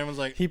this right now." And everyone's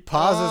like, He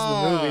pauses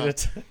 "Ah." the movie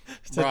to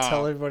Bro.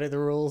 tell everybody the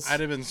rules. I'd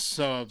have been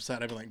so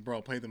upset. I'd be like,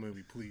 "Bro, play the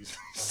movie, please.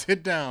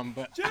 Sit down."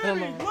 But I don't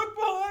know. look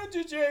behind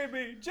you,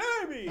 Jamie.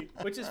 Jamie.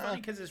 Which is funny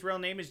because his real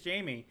name is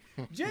Jamie.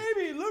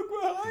 Jamie, look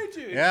behind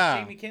you. It's Yeah.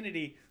 Jamie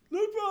Kennedy.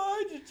 Look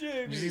behind you,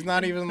 Jamie. He's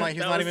not even like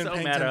he's That not was even so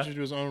paying meta. attention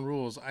to his own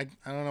rules. I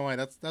don't know why.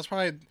 That's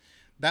probably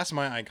that's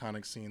my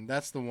iconic scene.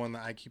 That's the one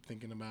that I keep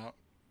thinking about.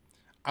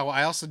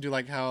 I also do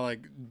like how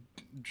like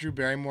Drew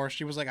Barrymore,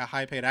 she was like a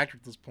high paid actor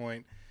at this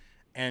point,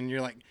 and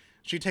you're like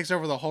she takes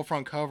over the whole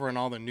front cover and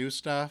all the new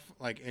stuff.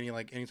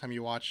 Anytime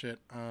you watch it,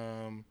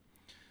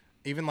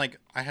 even like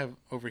I have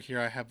over here,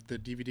 I have the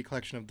DVD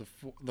collection of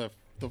the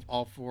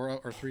all four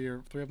or three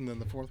of them. Then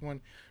the fourth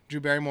one, Drew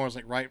Barrymore is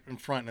like right in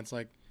front, and it's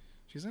like.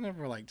 She's in it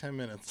for like 10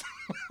 minutes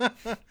out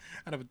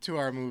of a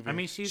 2-hour movie. I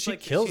mean, she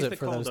kills she's it the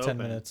for those cold 10 open.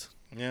 minutes.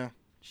 yeah.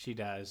 She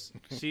does.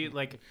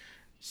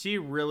 She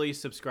really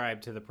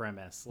subscribed to the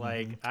premise.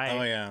 Like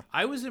Oh, yeah.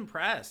 I was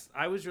impressed.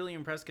 I was really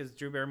impressed because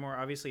Drew Barrymore,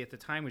 obviously at the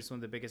time, was one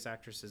of the biggest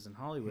actresses in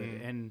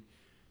Hollywood, and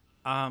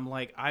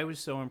like I was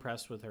so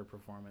impressed with her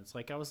performance.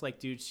 Like I was like,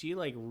 dude, she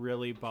like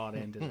really bought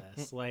into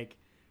this. Like,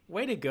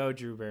 way to go,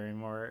 Drew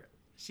Barrymore.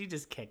 She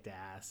just kicked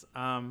ass.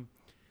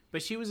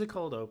 But she was a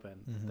cold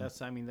open.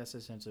 That's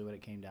essentially what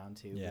it came down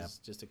to. Yeah. Was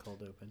just a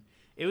cold open.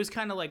 It was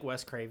kind of like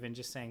Wes Craven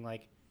just saying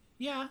like,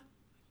 yeah,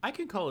 I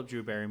can call up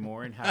Drew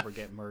Barrymore and have her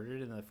get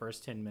murdered in the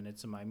first 10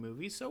 minutes of my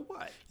movie. So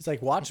what? He's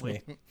like, "Watch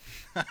me."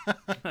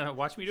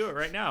 Watch me do it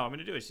right now. I'm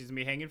gonna do it. She's gonna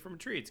be hanging from a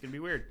tree. It's gonna be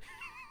weird.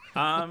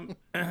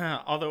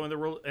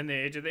 Although in the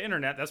age of the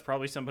internet, that's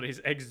probably somebody's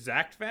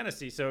exact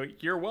fantasy. So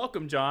you're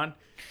welcome, John.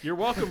 You're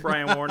welcome,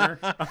 Brian Warner.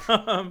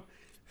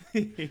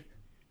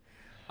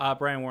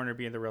 Brian Warner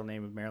being the real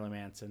name of Marilyn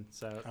Manson.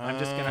 So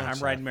I'm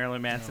riding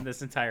Marilyn Manson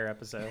this entire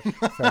episode.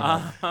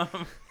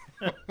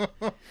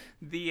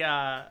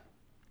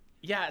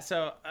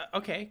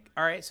 Okay.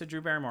 All right. So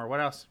Drew Barrymore, what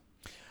else?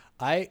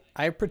 I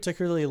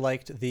particularly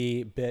liked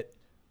the bit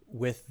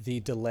with the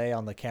delay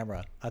on the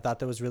camera. I thought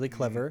that was really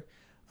clever.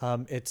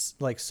 It's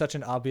like such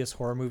an obvious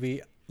horror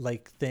movie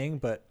like thing,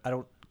 but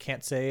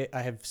can't say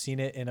I have seen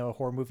it in a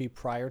horror movie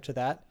prior to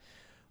that.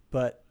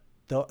 But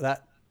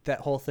that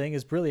whole thing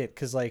is brilliant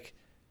because like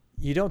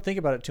you don't think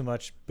about it too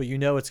much, but you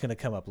know it's going to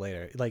come up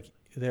later. Like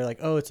they're like,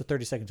 "Oh, it's a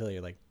 30-second delay."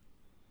 You're like,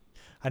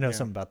 I know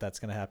something about that's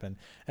going to happen.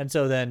 And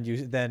so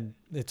then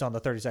it's on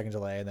the 30-second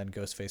delay, and then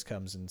Ghostface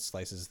comes and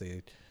slices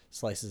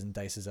and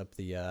dices up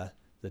the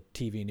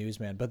TV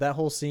newsman. But that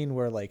whole scene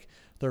where like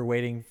they're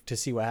waiting to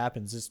see what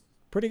happens is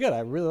pretty good. I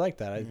really like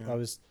that.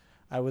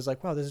 I was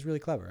like, wow, this is really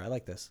clever. I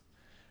like this.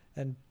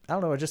 And I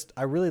don't know,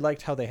 I really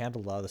liked how they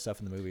handled a lot of the stuff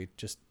in the movie,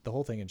 just the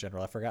whole thing in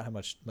general. I forgot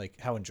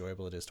how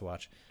enjoyable it is to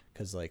watch,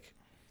 because like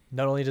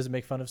not only does it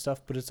make fun of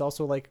stuff, but it's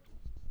also like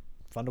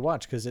fun to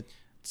watch because it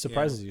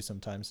surprises you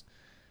sometimes.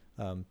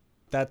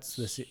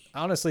 that's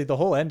honestly, the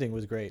whole ending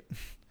was great.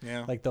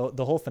 Yeah. Like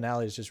the whole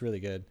finale is just really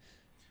good.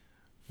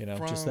 You know,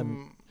 just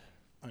them.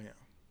 Oh yeah.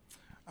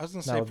 I was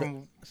gonna say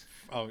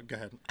Oh, go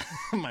ahead.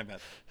 My bad.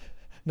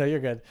 No, you're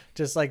good.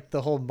 Just like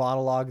the whole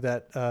monologue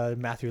that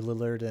Matthew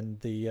Lillard and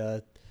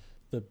the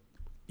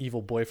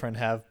evil boyfriend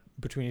have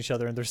between each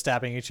other, and they're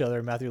stabbing each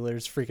other. Matthew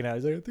Lillard's freaking out.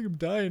 He's like, "I think I'm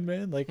dying,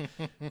 man." Like,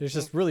 it's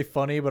just really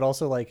funny, but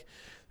also like,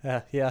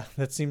 yeah,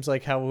 that seems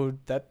like how it would,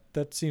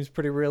 that seems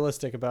pretty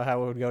realistic about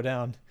how it would go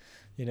down.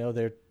 You know,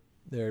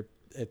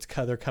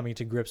 they're coming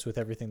to grips with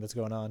everything that's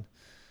going on.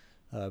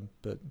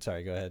 But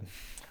sorry, go ahead.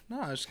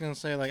 No, I was just gonna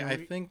say, like, I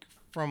think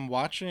from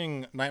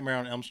watching Nightmare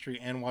on Elm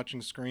Street and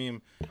watching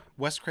Scream,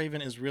 Wes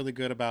Craven is really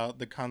good about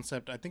the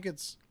concept. I think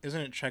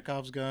isn't it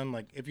Chekhov's gun?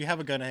 Like, if you have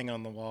a gun hanging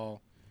on the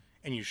wall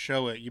and you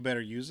show it, you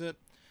better use it.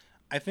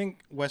 I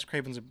think Wes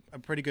Craven's a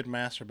pretty good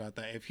master about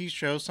that. If he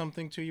shows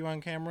something to you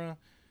on camera,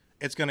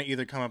 it's going to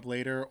either come up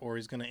later or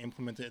he's going to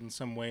implement it in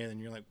some way,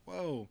 and you're like,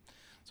 whoa.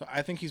 So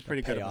I think he's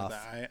pretty good about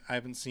that. I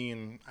haven't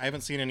seen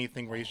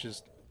anything where he's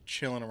just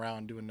chilling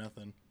around doing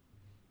nothing.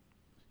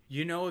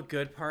 You know a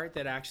good part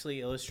that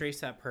actually illustrates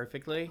that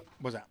perfectly?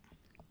 What's that?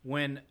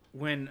 When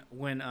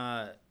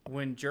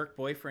Jerk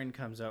Boyfriend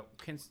comes up,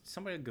 can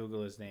somebody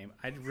Google his name?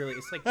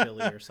 It's like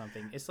Billy or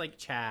something. It's like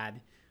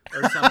Chad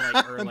or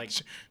something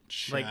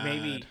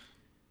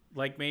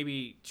like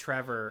maybe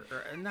Trevor,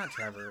 or not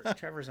Trevor.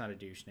 Trevor's not a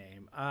douche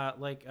name.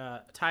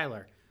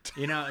 Tyler.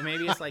 You know,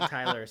 maybe it's like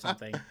Tyler or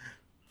something.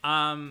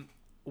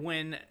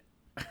 When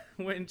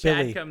Chad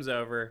Billy. comes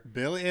over,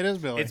 Billy, it is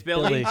Billy. It's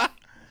Billy. Billy.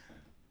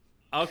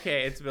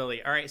 Okay, it's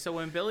Billy. All right, so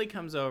when Billy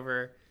comes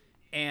over,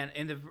 and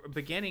in the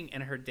beginning,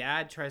 and her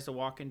dad tries to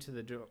walk into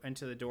the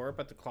door,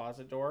 but the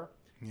closet door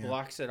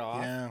blocks it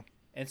off,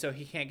 and so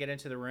he can't get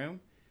into the room.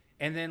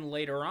 And then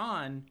later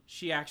on,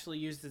 she actually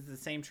uses the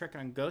same trick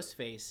on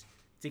Ghostface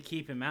to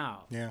keep him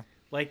out. Yeah,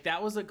 like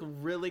that was like a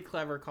really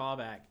clever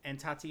callback. And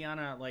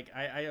Tatiana, like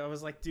I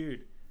was like,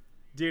 dude,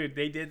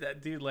 they did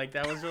that, dude. Like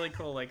that was really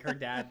cool. Like her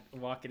dad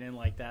walking in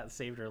like that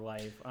saved her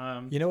life.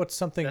 You know what's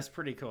something that's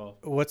pretty cool.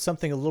 What's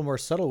something a little more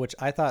subtle, which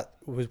I thought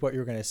was what you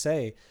were going to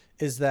say,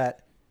 is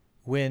that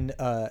when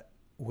the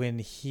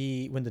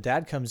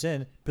dad comes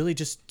in, Billy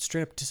just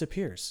straight up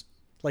disappears,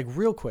 like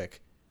real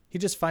quick. He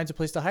just finds a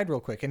place to hide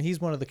real quick, and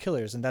he's one of the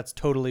killers, and that's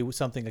totally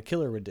something a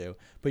killer would do.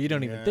 But you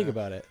don't even think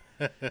about it.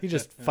 He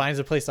just finds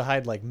a place to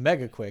hide like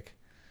mega quick.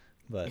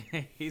 But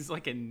he's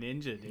like a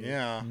ninja, dude.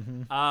 Yeah.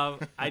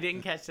 Mm-hmm. I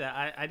didn't catch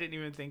that. I didn't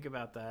even think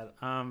about that.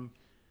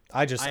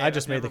 I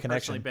just made the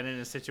connection. I've been in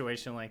a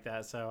situation like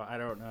that, so I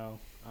don't know.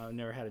 I've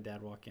never had a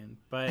dad walk in,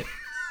 but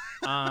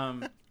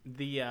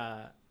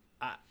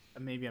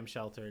maybe I'm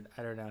sheltered.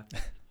 I don't know.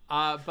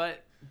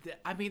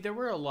 I mean, there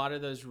were a lot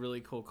of those really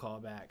cool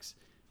callbacks.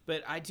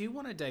 But I do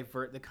want to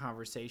divert the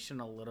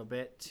conversation a little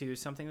bit to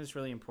something that's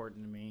really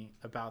important to me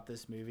about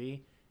this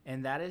movie,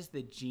 and that is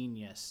the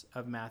genius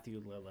of Matthew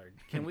Lillard.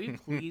 Can we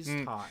please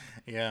talk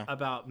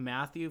about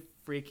Matthew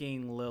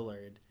freaking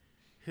Lillard,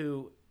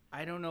 who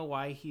I don't know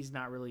why he's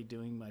not really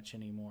doing much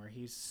anymore.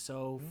 He's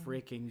so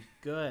freaking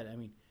good. I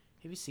mean,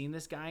 have you seen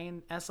this guy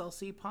in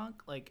SLC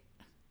Punk? Like,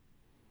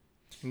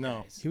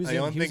 no. He was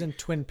in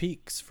Twin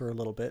Peaks for a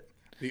little bit.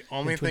 The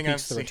only thing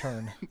I've seen... The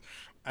Return.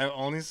 I've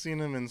only seen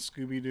him in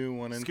Scooby-Doo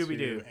 1 and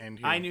 2. And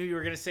I knew you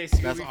were going to say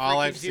Scooby-Doo. That's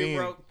all I've seen.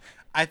 Bro.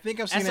 I think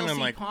I've seen him in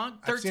like... Punk,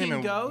 I've seen him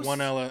in Ghosts?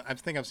 I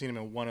think I've seen him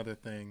in one other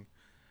thing.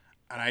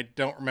 And I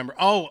don't remember...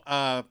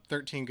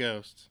 13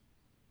 Ghosts.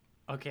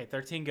 Okay,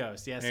 13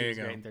 Ghosts. Yes, he was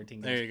great in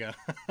 13 Ghosts. There you go.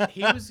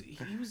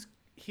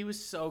 he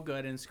was so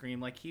good in Scream.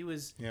 Like, he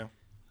was... Yeah.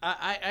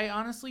 I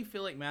honestly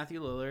feel like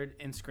Matthew Lillard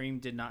in Scream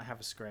did not have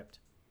a script.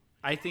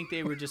 I think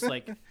they were just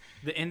like...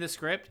 in the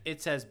script,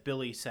 it says,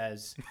 Billy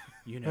says...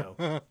 You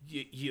know,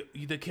 you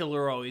the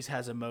killer always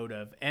has a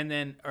motive, and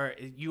then or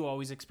you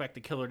always expect the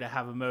killer to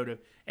have a motive,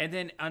 and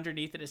then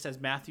underneath it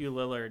says Matthew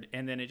Lillard,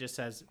 and then it just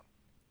says,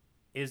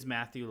 "Is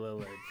Matthew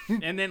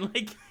Lillard?" And then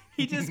like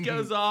he just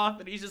goes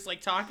off, and he's just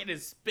like talking and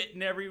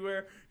spitting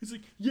everywhere. He's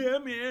like, "Yeah,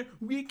 man,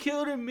 we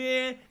killed him,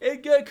 man.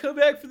 And gotta come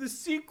back for the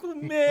sequel,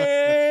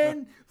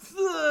 man."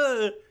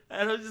 And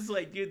I was just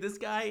like, dude, this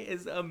guy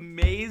is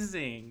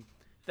amazing.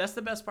 That's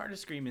the best part of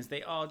Scream is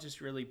they all just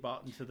really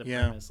bought into the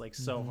premise like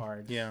so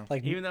hard. Yeah.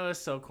 Like even though it's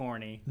so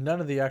corny. None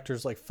of the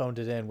actors like phoned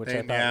it in, which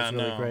I thought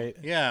was really great.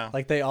 Yeah.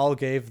 Like they all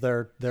gave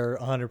their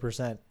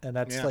 100%, and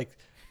that's like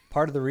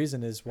part of the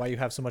reason is why you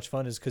have so much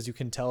fun is because you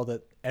can tell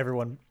that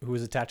everyone who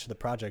was attached to the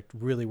project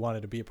really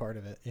wanted to be a part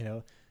of it, you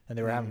know, and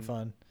they were having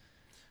fun.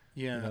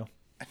 Yeah. You know?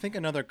 I think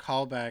another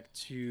callback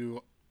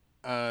to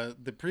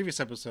the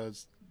previous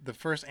episodes, the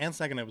first and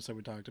second episode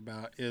we talked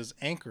about is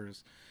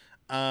Anchors.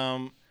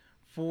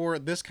 For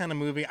this kind of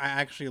movie, I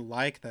actually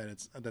like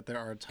that there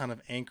are a ton of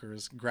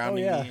anchors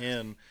grounding me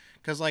in.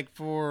 Because, like,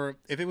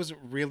 if it was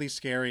really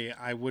scary,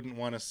 I wouldn't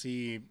want to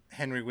see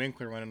Henry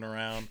Winkler running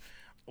around,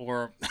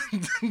 or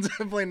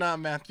definitely not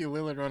Matthew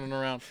Lillard running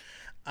around.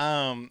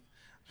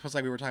 Just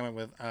like we were talking about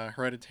with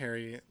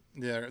Hereditary,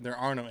 there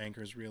are no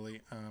anchors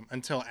really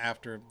until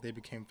after they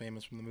became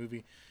famous from the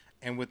movie.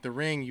 and with The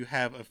Ring, you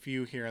have a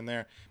few here and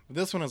there. But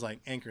this one is like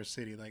Anchor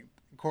City, like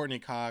Courtney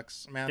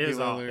Cox, Matthew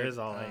Lillard, it was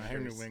all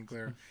Henry anchors.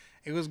 Winkler.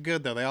 It was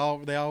good though. They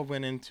all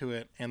went into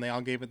it, and they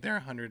all gave it their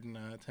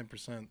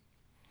 110%.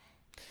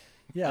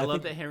 Yeah, I I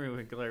love think that Henry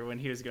Winkler, when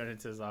he was going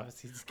into his office,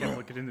 he just kept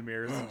looking in the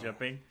mirrors and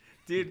jumping.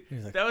 Dude,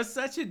 He's like- that was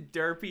such a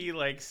derpy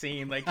like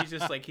scene. Like he's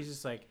just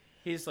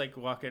like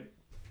walking.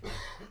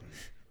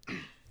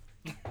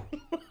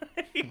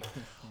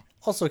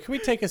 Also, can we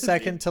take a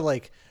second to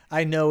like?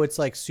 I know it's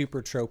like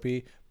super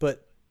tropey,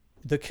 but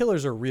the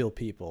killers are real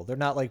people. They're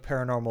not like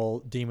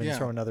paranormal demons Yeah.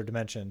 from another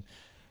dimension.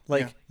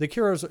 Like Yeah. the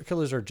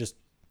killers are just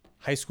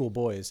high school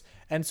boys.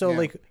 And so Yeah.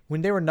 like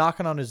when they were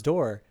knocking on his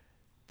door,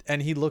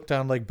 and he looked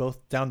down like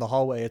both down the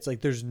hallway, it's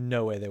like there's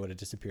no way they would have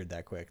disappeared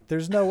that quick.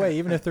 There's no way.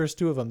 Even if there's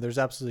two of them, there's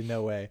absolutely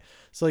no way.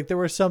 So like there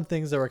were some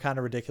things that were kind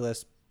of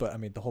ridiculous, but I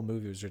mean the whole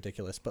movie was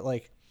ridiculous. But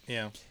like,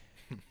 Yeah.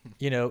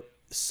 you know,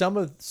 some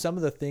of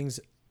the things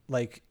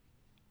like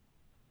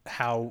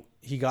how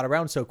he got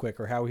around so quick,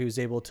 or how he was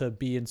able to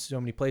be in so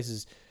many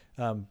places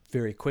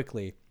very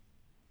quickly.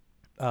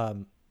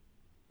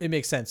 It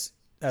makes sense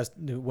as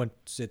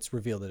once it's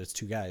revealed that it's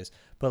two guys,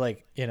 but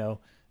like, you know,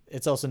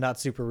 it's also not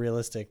super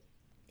realistic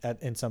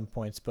in some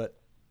points, but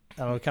I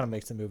don't know, it kind of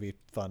makes the movie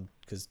fun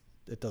because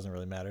it doesn't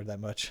really matter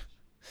that much.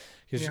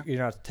 Because Yeah.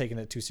 you're not taking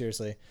it too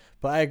seriously.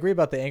 But I agree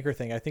about the anchor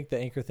thing. I think the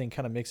anchor thing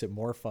kind of makes it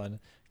more fun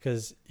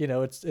because, you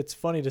know, it's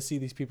funny to see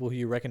these people who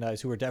you recognize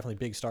who were definitely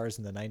big stars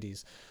in the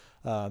 90s,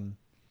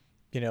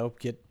 you know,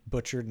 get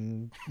butchered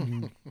and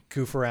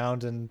goof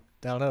around. And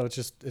I don't know,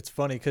 it's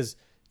funny because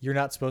you're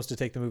not supposed to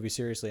take the movie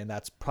seriously. And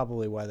that's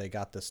probably why they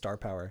got the star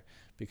power,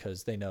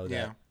 because they know that,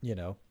 Yeah. you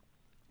know,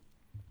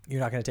 you're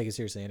not going to take it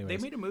seriously anyways.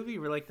 They made a movie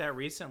like that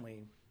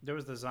recently. There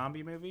was the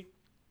zombie movie.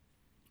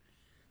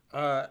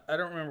 I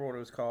don't remember what it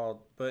was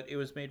called, but it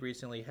was made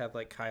recently. It had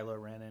like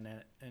Kylo Ren in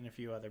it and a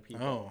few other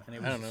people. Oh, and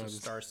it I don't was know. a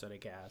star-studded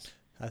cast.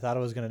 I thought I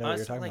was going to know what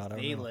you're Us, talking like about.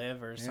 I don't They know.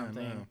 Live or Yeah,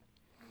 something.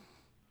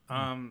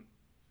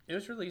 It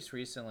was released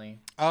recently.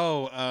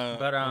 Oh,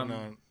 But,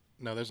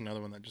 no, there's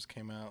another one that just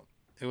came out.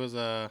 It was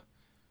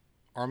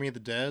Army of the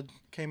Dead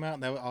came out.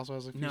 That also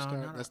has a few No,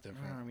 stars. not That's not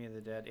different. Army of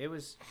the Dead. It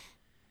was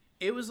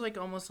like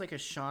almost like a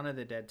Shaun of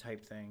the Dead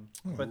type thing.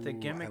 But the Ooh,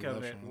 gimmick I of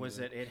love it Shaun of the was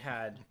Dead.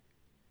 that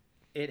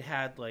it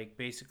had like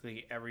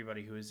basically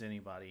everybody who was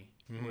anybody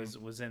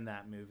was in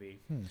that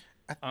movie.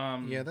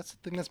 Yeah, that's the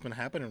thing that's been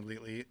happening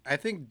lately. I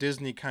think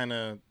Disney kind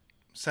of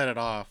set it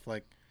off.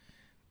 Like,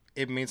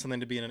 it made something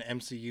to be in an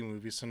MCU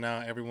movie, so now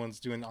everyone's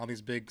doing all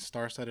these big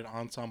star-studded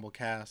ensemble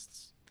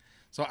casts.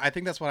 So I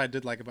think that's what I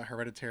did like about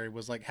Hereditary,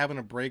 was like having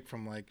a break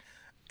from like,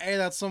 hey,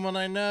 that's someone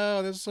I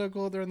know. They're so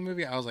cool. They're in the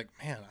movie. I was like,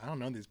 man, I don't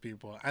know these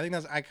people. I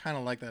kind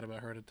of like that about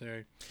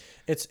Hereditary.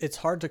 It's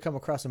hard to come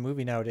across a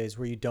movie nowadays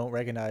where you don't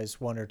recognize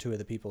one or two of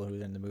the people who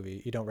are in the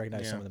movie. You don't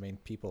recognize some of the main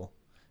people,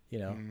 you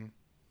know,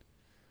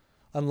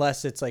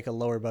 unless it's like a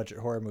lower budget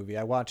horror movie.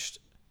 I watched,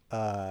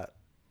 not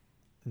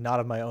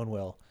of my own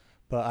will,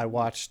 but I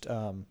watched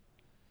that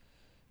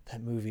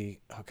movie.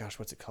 Oh gosh,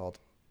 what's it called?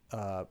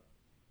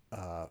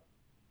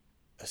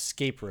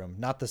 Escape Room,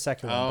 not the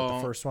second one, but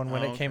the first one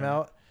when it came okay.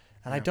 out.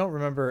 And I don't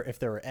remember if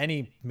there were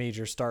any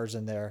major stars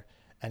in there.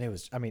 And it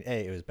was, I mean,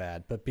 A, it was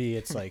bad, but B,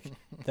 it's like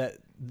that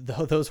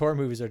those horror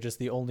movies are just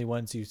the only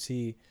ones you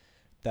see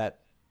that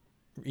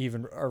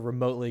even are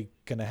remotely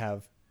going to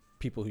have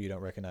people who you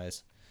don't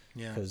recognize.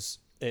 Yeah. Because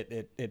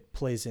it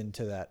plays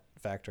into that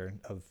factor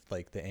of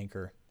like the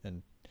anchor.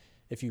 And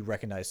if you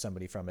recognize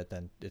somebody from it,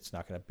 then it's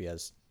not going to be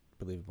as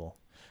believable,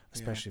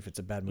 especially if it's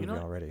a bad movie know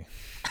what? already.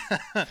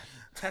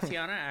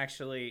 Tatiana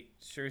actually,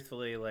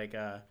 truthfully, like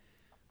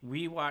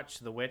we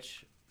watched The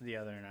Witch the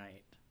other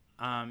night.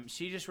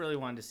 She just really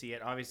wanted to see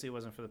it. Obviously, it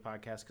wasn't for the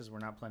podcast because we're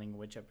not planning a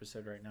witch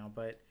episode right now.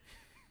 But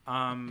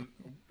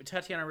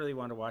Tatiana really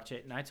wanted to watch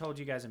it, and I told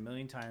you guys a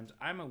million times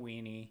I'm a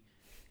weenie,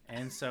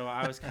 and so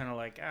I was kind of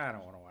like, I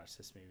don't want to watch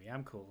this movie.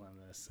 I'm cool on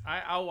this.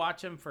 I'll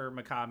watch them for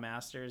Macabre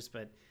Masters,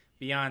 but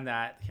beyond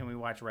that, can we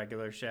watch a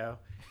regular show?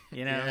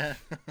 You know? Yeah.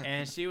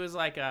 And she was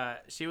like,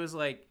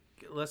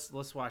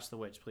 let's watch The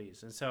Witch,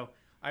 please. And so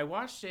I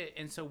watched it,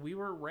 and so we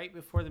were right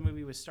before the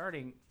movie was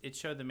starting. It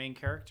showed the main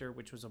character,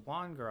 which was a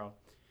blonde girl,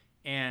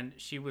 and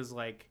she was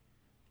like,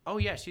 "Oh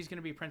yeah, she's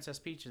gonna be Princess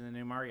Peach in the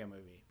new Mario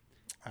movie."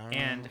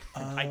 And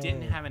I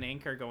didn't have an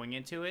anchor going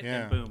into it,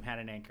 Yeah. and boom, had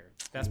an anchor.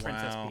 That's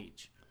Princess Wow.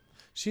 Peach.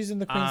 She's in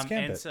the Queen's And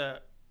Gambit. so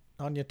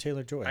Anya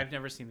Taylor-Joy. I've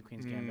never seen the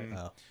Queen's Gambit.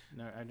 Oh.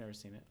 No, I've never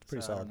seen it.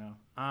 Pretty so I solid.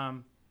 don't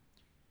know.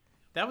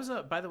 That was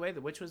by the way,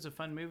 The Witch was a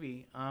fun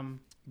movie.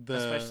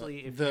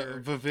 Especially if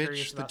the you're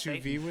curious Vivitch, the about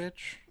 2V Satan.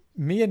 witch.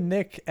 Me and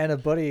Nick and a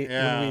buddy,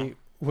 Yeah.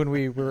 when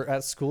we were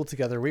at school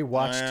together, we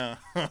watched Oh,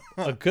 yeah.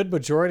 a good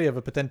majority of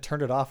it, but then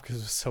turned it off because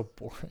it was so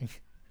boring.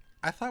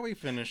 I thought we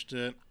finished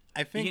it.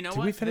 I think You know Did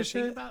what? we finish the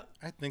thing it? About,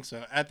 I think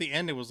so. At the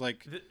end, it was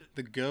like The-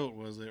 the goat,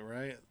 was it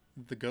right?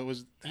 The goat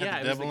had yeah,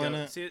 the it was the devil in goat.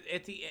 it. See,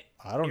 at the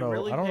I don't it know.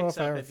 really I don't know picks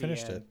if I up ever at the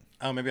finished end. it.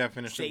 Oh, maybe I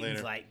finished it Satan's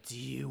later. like, "Do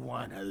you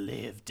want to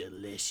live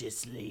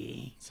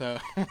deliciously?" So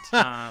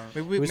Um,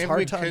 maybe, It was maybe hard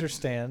we to could-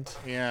 understand,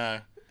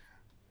 Yeah,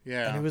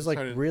 yeah. and it was like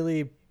started-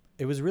 really.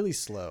 It was really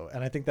slow,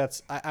 and I think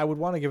that's. I would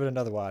want to give it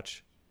another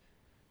watch.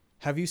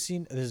 Have you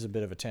seen? This is a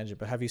bit of a tangent,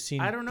 but have you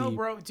seen? I don't know,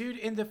 bro. Dude,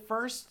 in the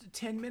first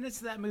 10 minutes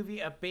of that movie,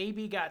 a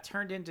baby got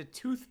turned into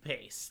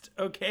toothpaste.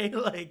 Okay,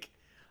 like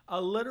a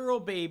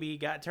literal baby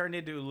got turned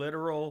into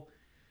literal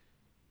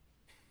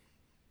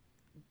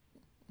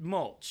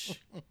mulch.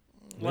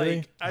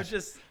 Really? Like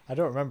I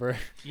don't remember.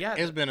 yeah.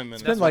 It's been a minute.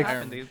 It's been That's what like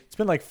happened, dude. it's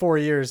been like 4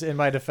 years in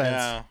my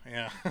defense.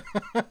 Yeah.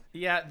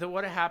 Yeah,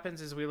 what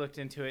happens is we looked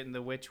into it, and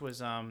the witch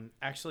was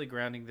actually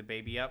grounding the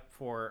baby up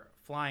for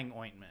flying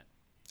ointment,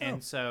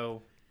 and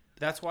so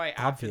that's why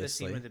after the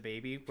scene Obviously. with the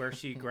baby, where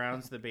she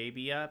grounds the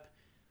baby up,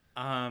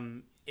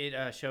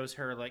 it shows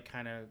her like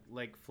kind of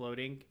like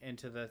floating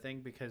into the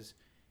thing because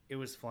it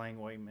was flying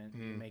ointment.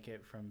 You make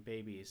it from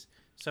babies.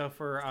 So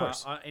for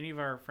course. any of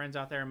our friends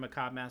out there in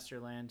Macabre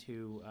Masterland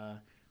who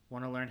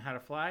want to learn how to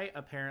fly,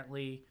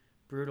 apparently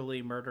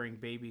brutally murdering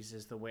babies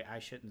is the way. I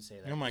shouldn't say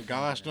that. Oh my because I'm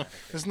gosh, no,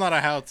 genetically- this is not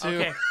a how-to.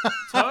 Okay,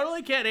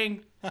 totally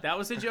kidding. That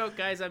was a joke,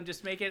 guys. I'm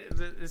just making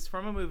it's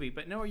from a movie.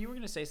 But no, you were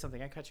gonna say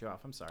something. I cut you off.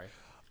 I'm sorry.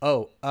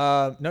 Oh,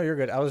 no, you're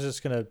good. I was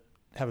just gonna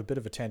have a bit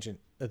of a tangent.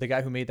 The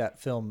guy who made that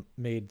film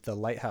made The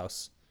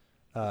Lighthouse,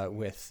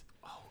 with.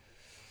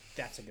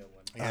 That's a good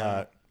one.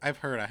 Yeah, I've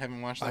heard. I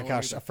haven't watched that My one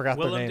gosh, either. I forgot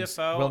their Willem names.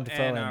 Dafoe, Willem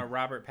Dafoe and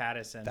Robert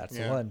Pattinson. that's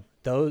Yeah. the one.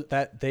 Those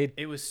that they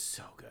It was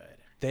so good.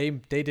 they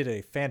did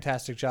a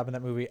fantastic job in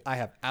that movie. I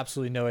have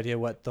absolutely no idea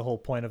what the whole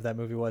point of that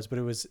movie was, but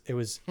it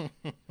was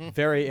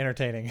very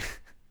entertaining.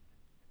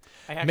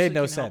 I actually Made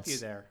no can help you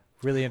sense. there.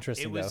 Really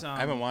interesting It was. though. I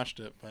haven't watched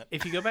it, but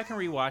If you go back and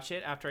rewatch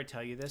it after I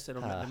tell you this, the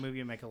movie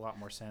will make a lot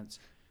more sense.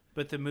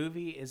 But the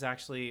movie is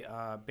actually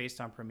based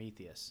on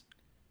Prometheus,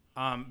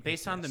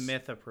 based on the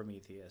myth of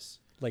Prometheus.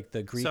 Like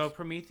the Greek. So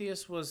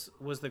Prometheus was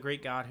the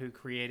great god who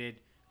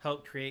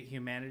helped create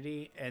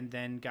humanity, and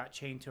then got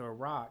chained to a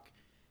rock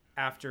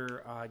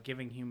after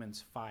giving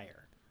humans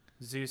fire.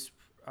 Zeus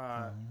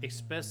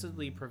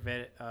explicitly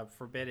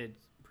forbidded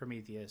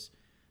Prometheus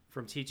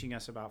from teaching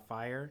us about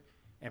fire,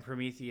 and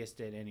Prometheus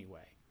did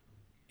anyway.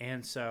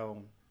 And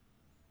so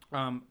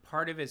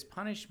part of his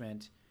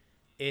punishment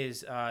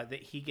is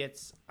that he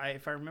gets,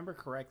 if I remember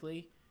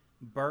correctly,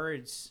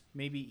 birds,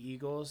 maybe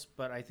eagles,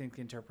 but I think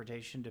the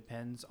interpretation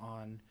depends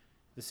on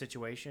the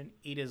situation,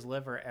 eat his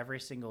liver every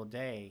single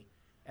day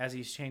as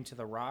he's chained to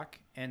the rock,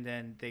 and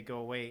then they go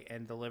away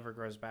and the liver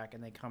grows back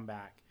and they come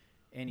back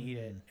and eat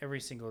it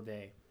every single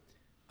day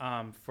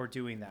for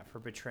doing that, for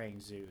betraying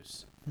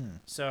Zeus.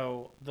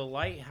 So the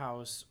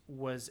lighthouse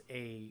was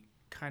a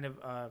kind of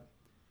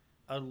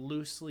a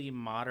loosely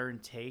modern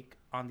take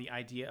on the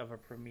idea of a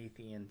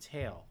Promethean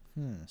tale.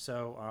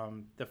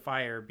 So the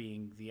fire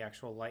being the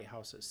actual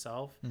lighthouse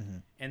itself.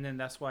 And then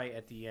that's why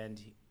at the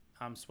end,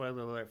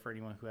 spoiler alert for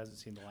anyone who hasn't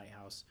seen the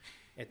lighthouse,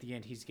 at the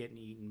end he's getting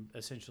eaten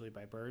essentially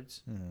by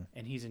birds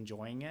and he's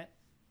enjoying it.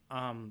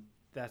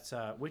 That's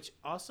which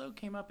also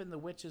came up in The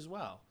Witch as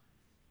well,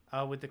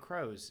 with the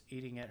crows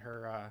eating at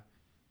her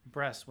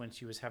breast when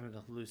she was having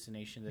the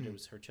hallucination that it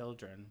was her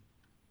children.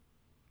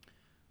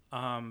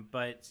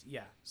 But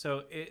yeah,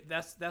 so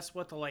that's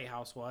what the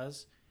lighthouse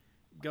was.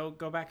 Go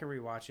back and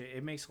rewatch it.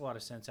 It makes a lot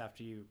of sense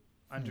after you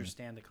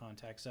understand the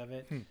context of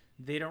it.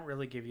 They don't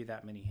really give you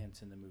that many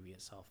hints in the movie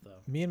itself, though.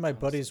 Me and my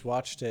buddies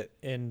watched it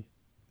in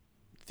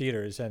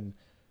theaters, and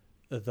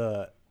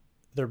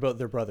they're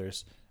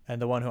brothers,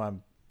 and the one who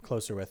I'm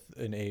closer with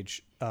in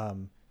age,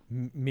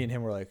 me and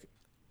him were like,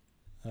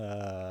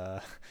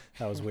 that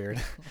was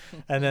weird.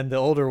 And then the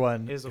older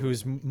one,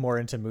 who's more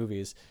into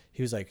movies,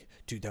 he was like,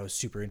 dude, that was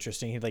super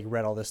interesting. He like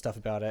read all this stuff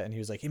about it, and he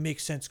was like, it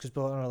makes sense because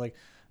I'm like,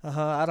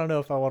 I don't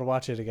know if I want to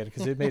watch it again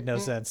because it made no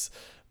sense,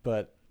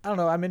 but I don't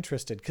know. I'm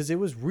interested because it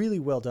was really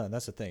well done.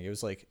 That's the thing. It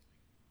was like,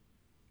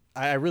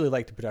 I really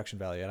liked the production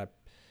value, and it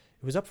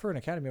was up for an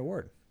Academy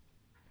Award.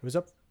 It was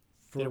up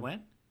for. Did it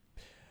win?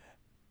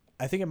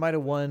 I think it might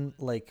have won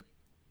like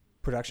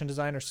production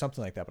design or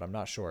something like that, but I'm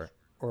not sure.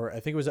 Or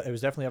I think it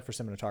was definitely up for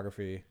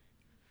cinematography.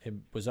 It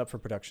was up for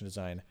production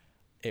design.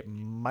 It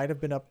might have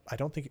been up. I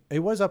don't think it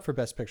was up for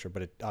Best Picture,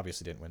 but it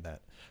obviously didn't win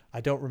that.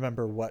 I don't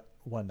remember what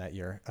won that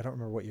year. I don't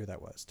remember what year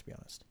that was, to be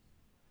honest.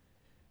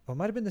 Oh, it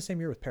might have been the same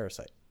year with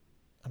Parasite.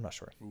 I'm not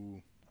sure.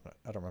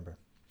 I don't remember.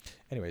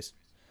 Anyways,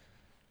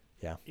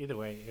 yeah. Either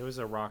way, it was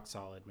a rock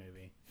solid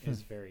movie. It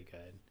was very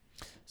good.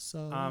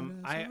 So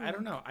I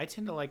don't know. I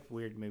tend to like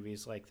weird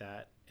movies like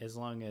that as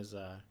long as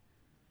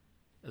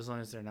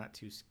they're not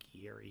too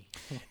scary.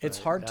 It's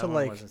But hard that to one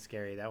like. wasn't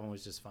scary. That one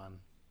was just fun.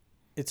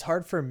 It's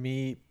hard for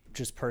me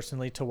just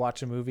personally to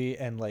watch a movie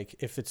and like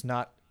if it's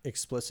not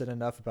explicit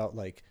enough about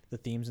like the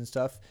themes and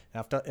stuff.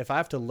 And if I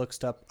have to look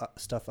stuff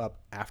up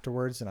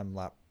afterwards, then I'm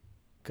not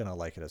gonna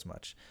like it as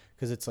much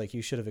because it's like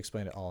you should have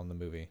explained it all in the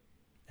movie,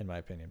 in my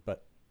opinion.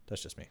 But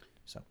that's just me.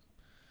 So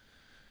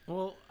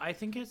Well, I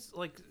think it's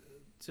like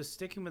just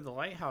sticking with the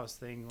lighthouse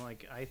thing.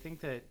 Like I think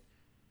that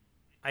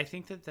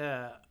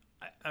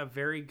a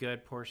very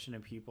good portion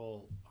of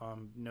people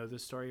know the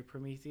story of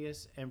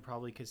Prometheus and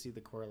probably could see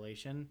the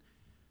correlation.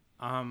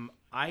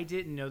 I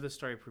didn't know the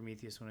story of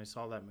Prometheus when I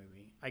saw that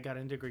movie. I got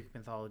into Greek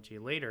mythology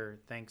later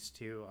thanks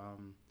to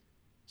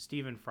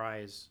Stephen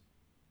Fry's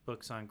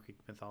books on Greek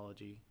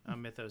mythology,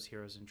 Mythos,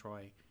 Heroes, and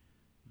Troy.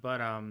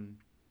 But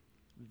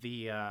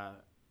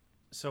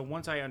so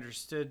once I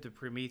understood the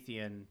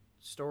Promethean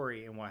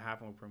story and what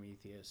happened with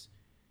Prometheus,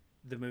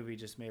 the movie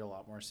just made a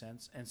lot more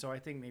sense. And so I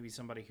think maybe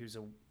somebody who's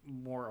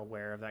more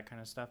aware of that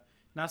kind of stuff.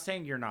 Not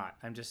saying you're not.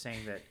 I'm just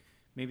saying that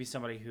maybe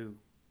somebody who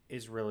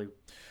is really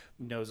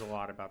knows a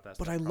lot about that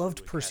But stuff I probably loved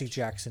would Percy catch.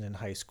 Jackson in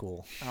high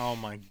school. Oh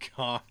my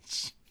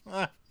gosh.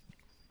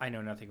 I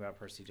know nothing about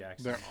Percy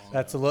Jackson. They're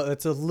That's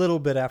a little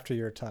bit after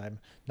your time.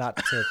 Not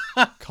to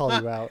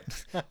call you out.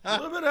 A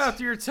little bit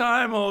after your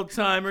time, old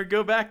timer.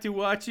 Go back to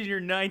watching your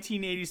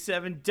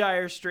 1987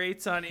 Dire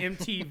Straits on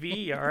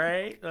MTV, all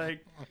right?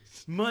 Like,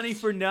 money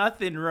for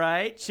nothing,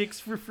 right? Chicks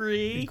for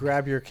free.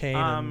 Grab your cane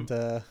and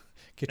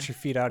get your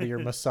feet out of your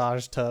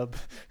massage tub.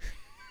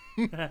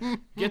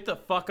 Get the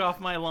fuck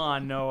off my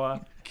lawn,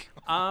 Noah.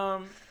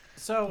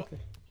 So,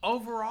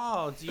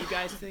 overall, do you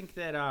guys think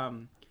that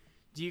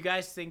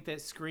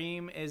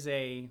Scream is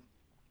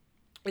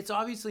it's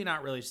obviously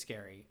not really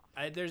scary.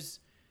 There's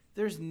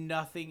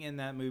nothing in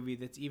that movie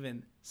that's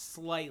even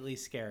slightly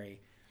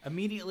scary.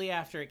 Immediately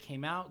after it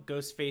came out,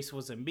 Ghostface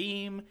was a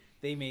meme.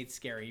 They made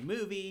Scary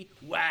Movie.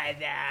 What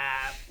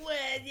up? What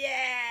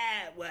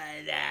up?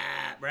 What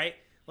up? Right?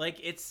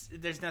 Like,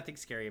 there's nothing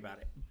scary about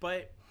it.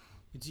 But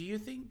do you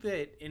think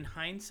that, in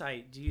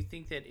hindsight, do you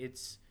think that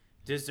it's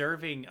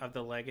deserving of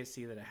the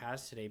legacy that it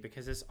has today?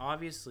 Because it's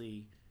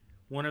obviously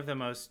one of the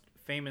most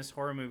famous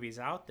horror movies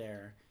out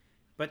there,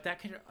 but that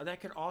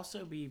could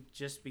also be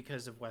just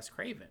because of Wes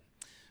Craven.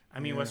 I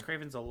mean, Wes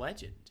Craven's a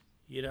legend,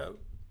 you know.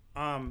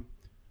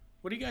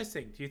 What do you guys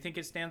think? Do you think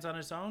it stands on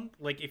its own?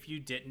 Like, if you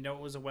didn't know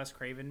it was a Wes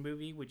Craven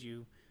movie, would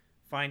you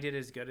find it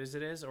as good as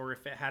it is? Or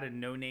if it had a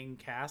no-name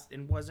cast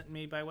and wasn't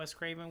made by Wes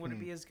Craven, would it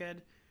be as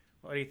good?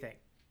 What do you think?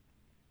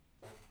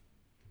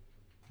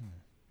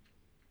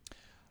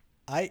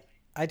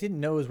 I didn't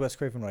know it was Wes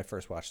Craven when I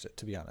first watched it,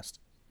 to be honest.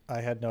 I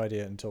had no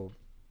idea until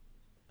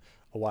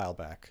a while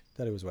back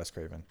that it was Wes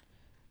Craven.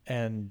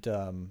 And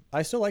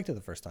I still liked it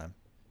the first time,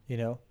 you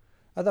know.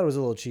 I thought it was a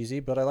little cheesy,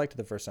 but I liked it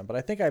the first time. But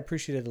I think I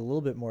appreciated it a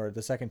little bit more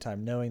the second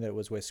time, knowing that it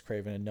was Wes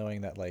Craven and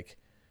knowing that, like,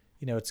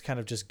 you know, it's kind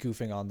of just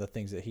goofing on the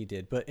things that he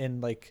did, but in,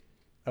 like,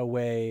 a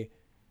way,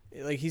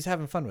 like, he's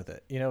having fun with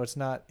it. You know, it's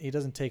not, he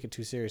doesn't take it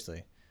too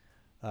seriously.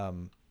 I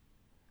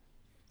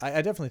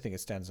definitely think it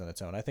stands on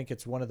its own. I think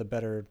it's one of the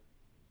better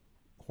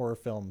horror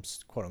films,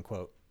 quote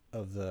unquote,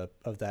 of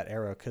that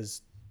era,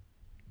 because,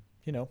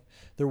 you know,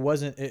 there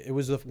wasn't, it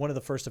was one of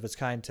the first of its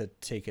kind to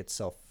take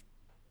itself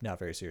not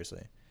very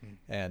seriously.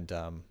 And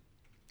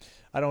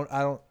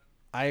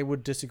I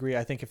would disagree.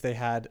 I think if they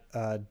had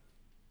a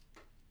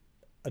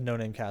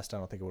no-name cast, I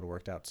don't think it would have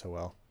worked out so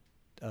well.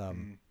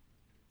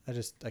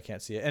 I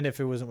can't see it. And if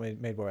it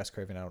wasn't made by Wes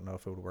Craven, I don't know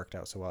if it would have worked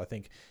out so well. I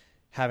think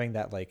having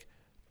that, like,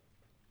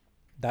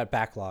 that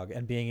backlog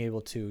and being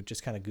able to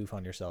just kind of goof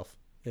on yourself,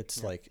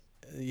 it's like,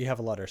 you have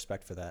a lot of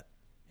respect for that,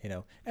 you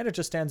know. And it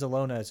just stands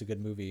alone as a good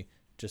movie,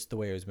 just the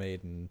way it was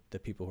made, and the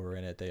people who were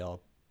in it, they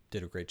all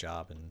did a great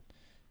job, and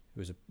it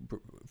was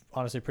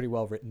honestly pretty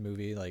well written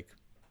movie. Like,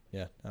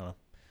 yeah, I don't know.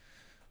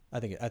 I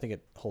think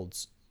it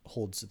holds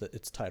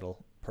its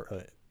title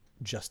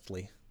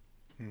justly.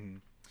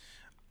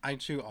 I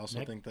too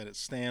also think that it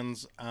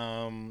stands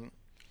on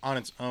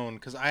its own,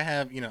 because I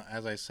have, you know,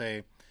 as I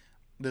say,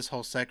 this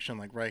whole section,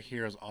 like, right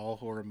here is all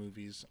horror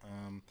movies.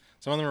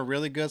 Some of them are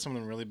really good, some of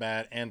them are really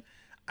bad, and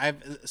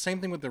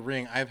same thing with The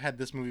Ring. I've had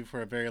this movie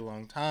for a very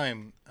long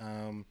time.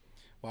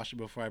 Watched it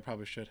before I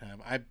probably should have.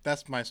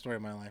 That's my story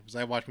of my life, is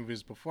I watch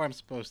movies before I'm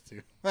supposed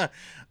to.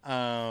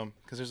 Because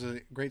there's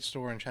a great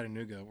store in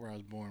Chattanooga where I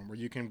was born, where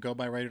you can go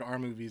buy rated R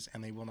movies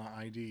and they will not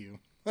ID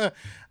you.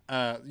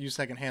 Use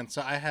secondhand.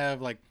 So I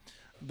have, like,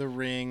 The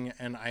Ring,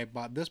 and I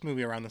bought this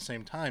movie around the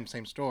same time,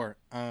 same store.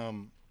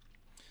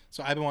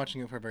 So I've been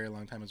watching it for a very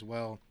long time as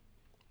well.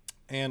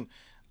 And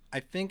I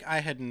think I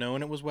had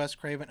known it was Wes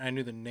Craven. I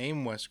knew the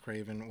name Wes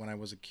Craven when I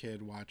was a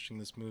kid watching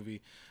this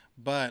movie.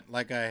 But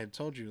like I had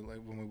told you, like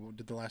when we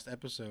did the last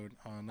episode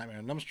on Nightmare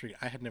on Elm Street,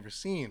 I had never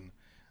seen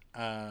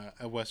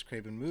a Wes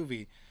Craven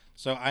movie.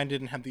 So I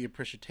didn't have the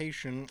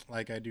appreciation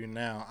like I do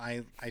now.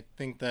 I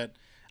think that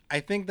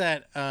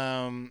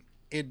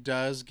it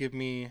does give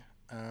me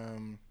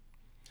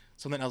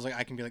something else. Like,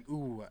 I can be like,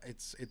 ooh,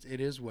 it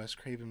is Wes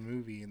Craven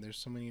movie, and there's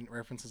so many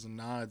references and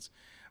nods.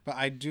 But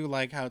I do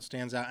like how it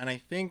stands out, and I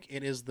think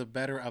it is the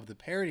better of the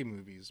parody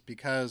movies,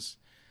 because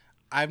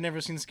I've never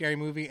seen Scary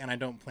Movie, and I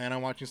don't plan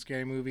on watching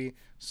Scary Movie.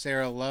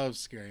 Sarah loves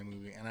Scary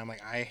Movie, and I'm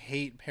like, I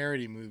hate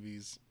parody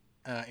movies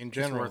in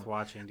general. It's worth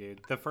watching, dude.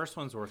 The first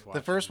one's worth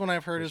watching. The first one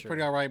I've heard is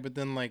pretty all right, but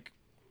then, like,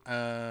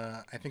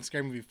 I think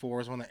Scary Movie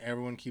 4 is one that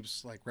everyone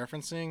keeps, like,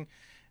 referencing,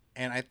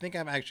 and I think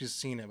I've actually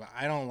seen it, but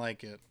I don't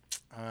like it.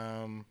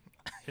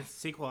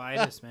 It's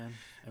sequelitis, man.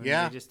 I mean,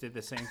 they just did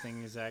the same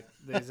thing, the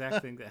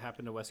exact thing that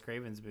happened to Wes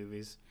Craven's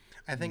movies.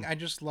 I think I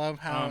just love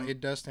how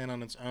it does stand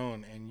on its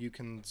own, and you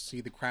can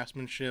see the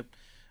craftsmanship.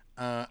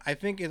 I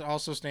think it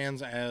also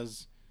stands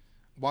as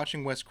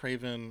watching Wes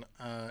Craven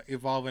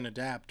evolve and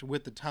adapt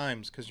with the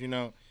times, because, you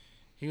know,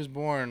 he was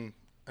born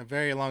a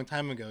very long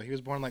time ago. He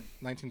was born like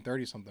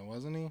 1930 something,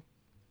 wasn't he?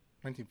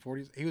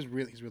 1940s. He's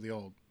really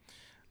old.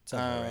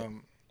 Sounds about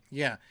right.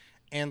 Yeah.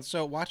 And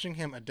so watching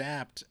him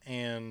adapt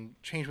and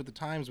change with the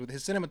times, with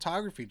his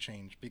cinematography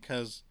change,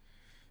 because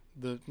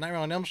the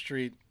Nightmare on Elm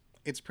Street,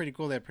 it's pretty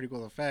cool. They have pretty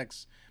cool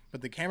effects,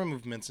 but the camera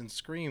movements in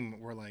Scream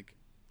were like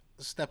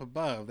a step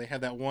above. They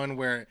have that one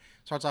where it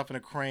starts off in a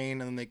crane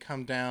and then they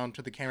come down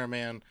to the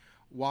cameraman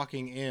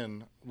walking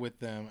in with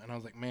them, and I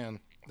was like, man,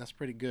 that's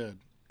pretty good.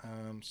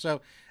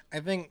 So I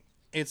think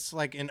it's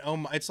like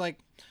it's like,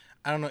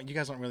 I don't know, you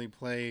guys don't really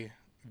play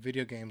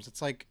video games.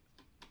 It's like,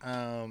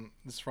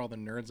 this is for all the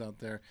nerds out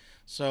there.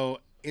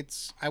 So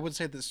I would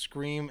say that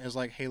Scream is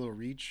like Halo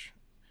Reach,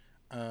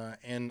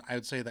 and I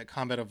would say that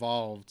Combat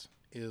Evolved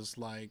is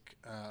like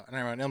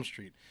Nightmare on Elm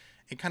Street.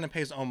 It kind of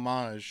pays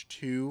homage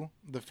to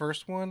the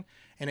first one,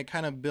 and it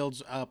kind of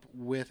builds up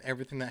with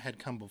everything that had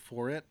come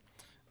before it,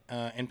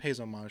 and pays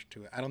homage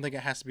to it. I don't think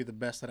it has to be the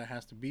best that it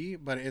has to be,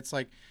 but it's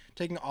like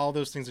taking all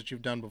those things that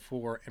you've done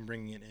before and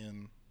bringing it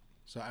in.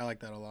 So I like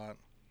that a lot.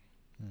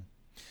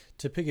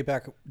 To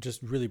piggyback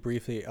just really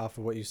briefly off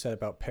of what you said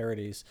about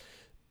parodies,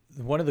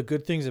 one of the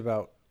good things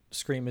about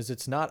Scream is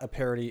it's not a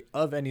parody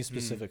of any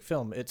specific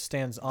film. It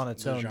stands on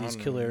its own. Genre, These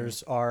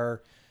killers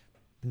are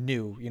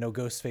new. You know,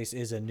 Ghostface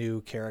is a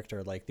new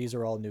character. Like, these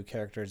are all new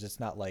characters. It's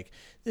not like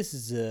this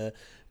is a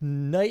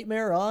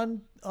Nightmare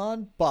on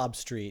Bob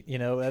Street. You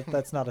know,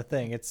 that's not a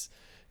thing. It's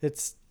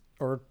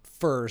or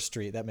Fir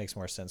Street. That makes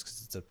more sense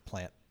because it's a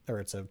plant or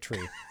it's a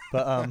tree.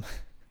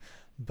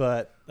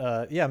 But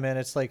yeah, man,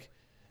 it's like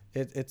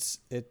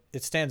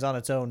it stands on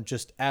its own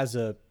just as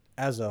a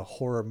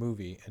horror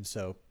movie, and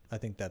so I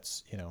think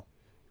that's, you know,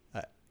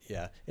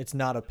 yeah, it's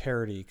not a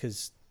parody,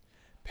 because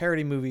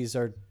parody movies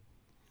are,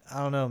 I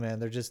don't know, man,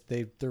 they're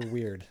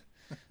weird.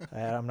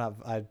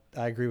 I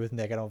agree with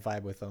Nick. I don't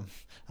vibe with them.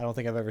 I don't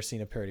think I've ever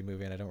seen a parody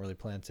movie, and I don't really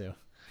plan to.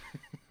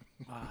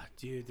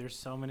 Dude, there's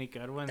so many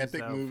good ones.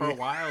 Epic though. movie. For a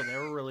while, they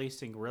were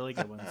releasing really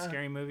good ones.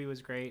 Scary Movie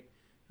was great.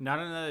 Not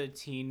Another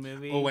Teen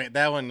Movie. Oh wait,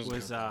 that one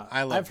was. good.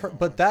 I love. I've heard,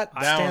 but that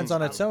stands one's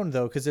on its out. own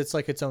though, because it's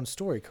like its own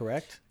story,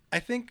 correct? I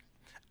think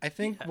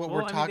what Well,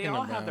 we're talking they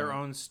all about. have their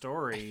own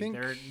story.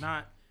 They're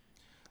not.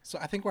 So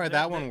I think why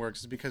that one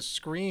works is because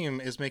Scream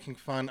is making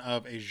fun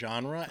of a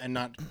genre and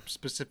not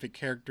specific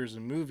characters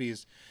in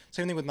movies.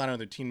 Same thing with Not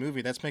Another Teen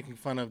Movie. That's making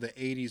fun of the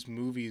 80s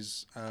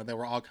movies that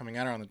were all coming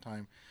out around the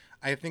time.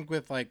 I think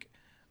with like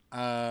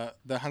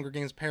the Hunger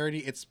Games parody,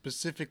 it's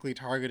specifically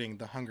targeting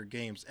the Hunger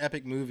Games.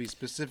 Epic Movie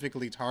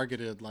specifically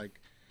targeted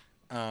like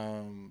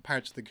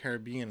Pirates of the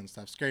Caribbean and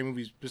stuff. Scary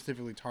Movie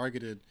specifically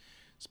targeted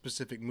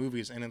specific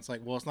movies, and it's like,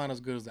 well, it's not as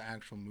good as the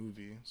actual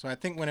movie. So I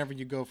think whenever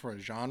you go for a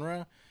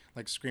genre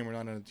like Scream or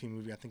Not Another Teen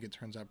Movie, I think it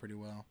turns out pretty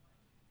well.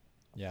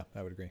 Yeah,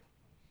 I would agree.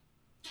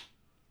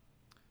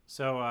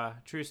 So,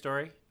 true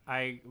story.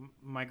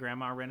 My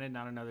grandma rented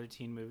Not Another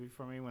Teen Movie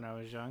for me when I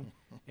was young,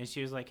 and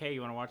she was like, "Hey,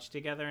 you want to watch it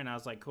together?" And I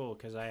was like, "Cool,"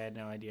 because I had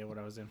no idea what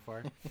I was in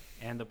for.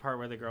 And the part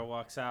where the girl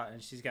walks out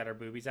and she's got her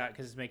boobies out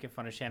because it's making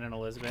fun of Shannon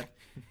Elizabeth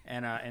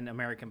and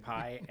American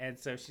Pie, and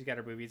so she's got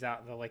her boobies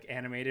out. The like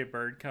animated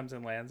bird comes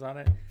and lands on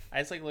it. I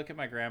just like look at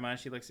my grandma and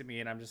she looks at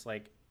me and I'm just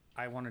like,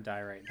 I want to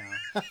die right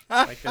now.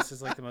 Like, this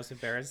is like the most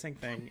embarrassing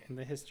thing in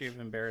the history of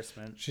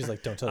embarrassment. She's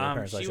like, don't tell your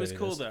parents. She was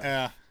cool though.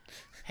 Yeah.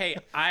 Hey,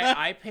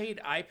 I paid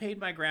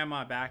my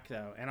grandma back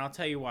though, and I'll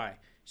tell you why.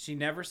 She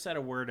never said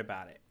a word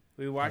about it.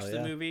 We watched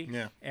the movie,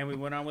 and we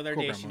went on with our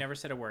day. She never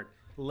said a word.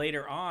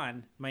 Later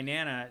on, my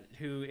Nana,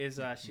 who is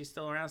she's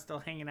still around, still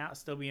hanging out,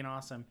 still being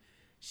awesome.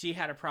 She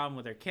had a problem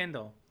with her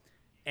Kindle,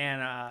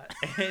 and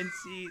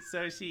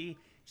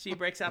she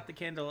breaks out the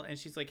Kindle and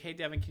she's like, "Hey,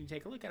 Devin, can you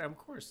take a look at it?" Of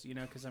course, you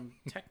know, because I'm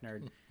a tech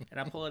nerd. And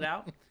I pull it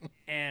out,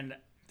 and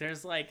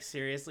there's like,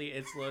 seriously,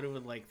 it's loaded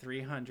with like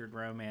 300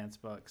 romance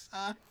books.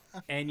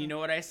 And you know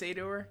what I say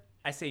to her?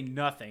 I say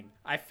nothing.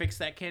 I fix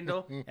that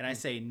Kindle and I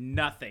say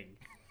nothing.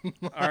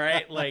 All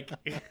right, like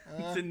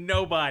to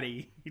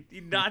nobody,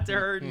 not to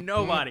her,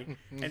 nobody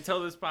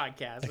until this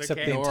podcast. Except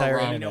okay, the entire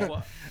Wrong. internet. You know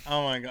what?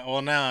 Oh my god.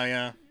 Well, now,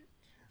 yeah.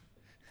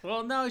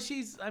 Well, no,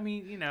 she's. I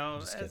mean, you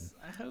know,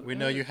 I hope, We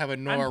know you have a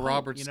I'm Nora hope,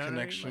 Roberts you know what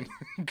I mean?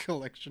 connection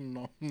collection.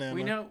 No, Nana.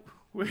 We know,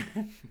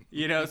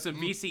 you know, some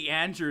VC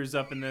Andrews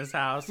up in this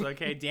house.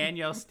 Okay,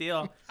 Danielle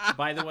Steele.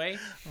 By the way,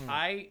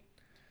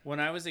 when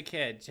I was a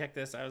kid, check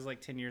this. I was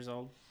like 10 years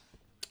old.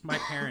 My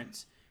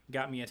parents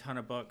got me a ton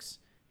of books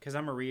because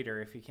I'm a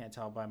reader. If you can't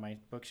tell by my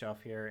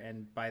bookshelf here,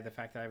 and by the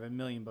fact that I have a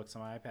million books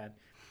on my iPad,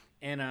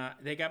 and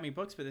they got me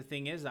books. But the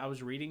thing is, I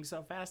was reading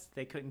so fast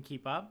they couldn't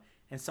keep up.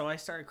 And so I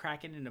started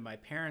cracking into my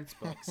parents'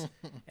 books.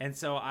 And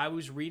so I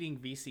was reading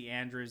V.C.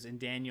 Andrews and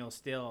Danielle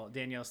Steele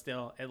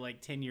at like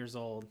 10 years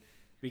old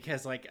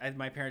because like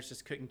my parents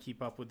just couldn't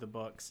keep up with the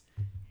books.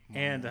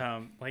 And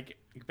like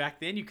back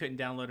then you couldn't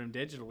download them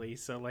digitally.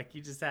 So like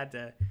you just had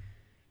to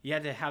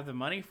have the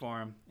money for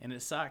them, and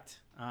it sucked.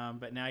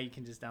 But now you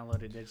can just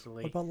download it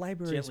digitally. What about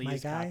libraries, Gently my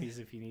use guy? copies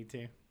if you need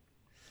to.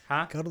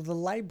 Huh? Go to the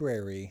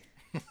library.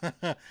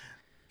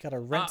 Gotta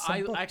rent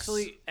some books.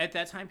 Actually, at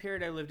that time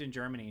period, I lived in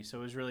Germany, so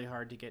it was really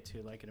hard to get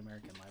to like an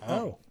American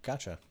library. Oh,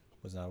 gotcha.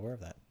 Was not aware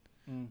of that.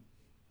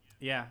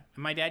 Yeah,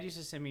 my dad used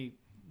to send me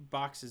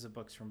boxes of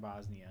books from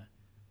Bosnia.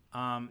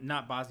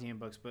 Not Bosnian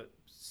books, but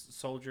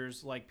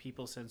soldiers, like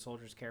people send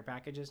soldiers care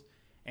packages.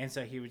 And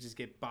so he would just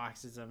get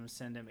boxes of them,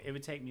 send them. It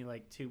would take me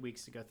like 2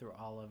 weeks to go through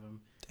all of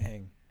them.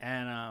 Dang.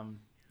 And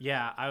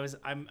yeah,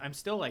 I'm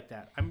still like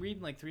that. I'm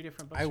reading like 3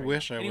 different books. I right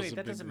wish now. I Anyway, was a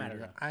that big doesn't matter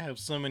reader. though. I have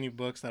so many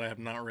books that I have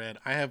not read.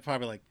 I have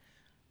probably like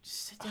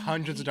Just sit down and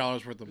hundreds of read.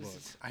 dollars worth of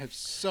books. I have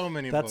so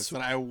many That's- books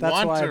that I that's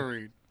want why to I-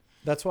 read.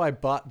 That's why I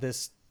bought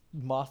this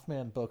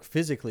Mothman book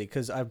physically,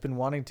 because I've been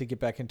wanting to get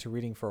back into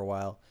reading for a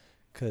while.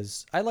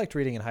 Because I liked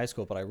reading in high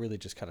school, but I really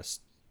just kind of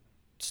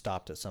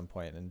stopped at some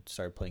point and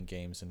started playing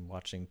games and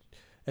watching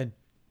and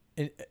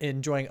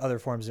enjoying other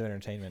forms of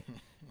entertainment.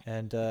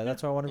 And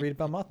that's why I want to read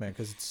about Mothman,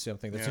 because it's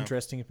something that's Yeah.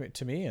 interesting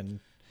to me, and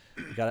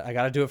I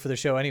got to do it for the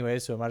show anyway,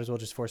 so it might as well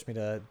just force me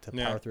to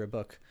Yeah. power through a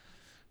book.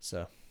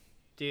 So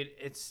Dude,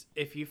 it's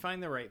if you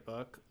find the right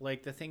book.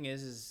 Like the thing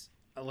is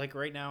like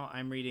right now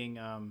I'm reading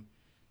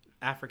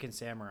African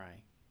Samurai,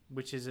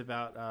 which is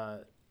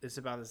about it's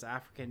about this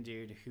African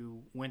dude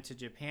who went to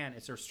Japan.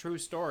 It's a true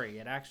story.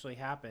 It actually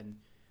happened,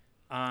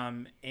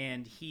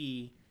 and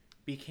he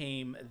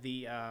became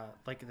the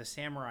like the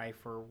samurai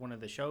for one of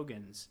the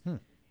shoguns.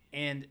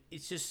 And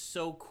it's just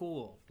so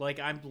cool. Like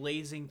I'm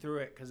blazing through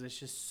it because it's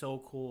just so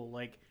cool.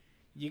 Like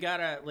you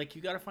gotta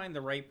find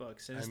the right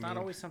books, and it's not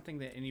always something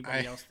that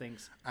anybody else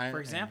thinks. For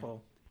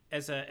example,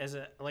 as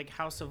a like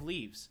House of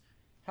Leaves.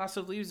 House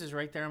of Leaves is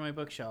right there on my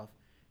bookshelf,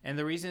 and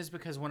the reason is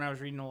because when I was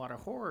reading a lot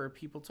of horror,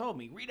 people told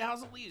me read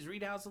House of Leaves,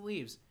 read House of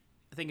Leaves.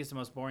 I think it's the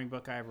most boring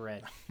book I ever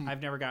read.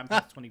 I've never gotten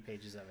past 20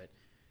 pages of it.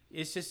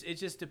 It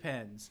just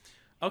depends.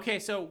 Okay,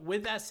 so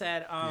with that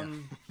said,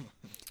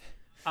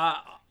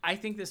 I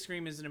think The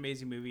Scream is an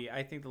amazing movie.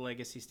 I think the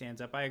legacy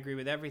stands up. I agree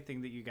with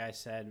everything that you guys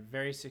said.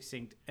 Very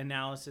succinct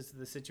analysis of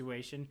the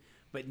situation.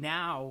 But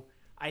now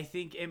I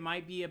think it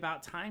might be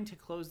about time to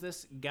close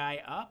this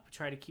guy up.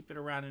 Try to keep it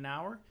around an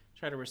hour.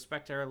 Try to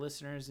respect our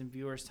listeners' and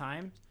viewers'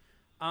 time.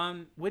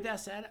 With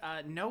that said,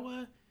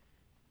 Noah,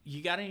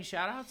 you got any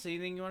shout-outs?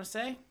 Anything you want to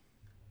say?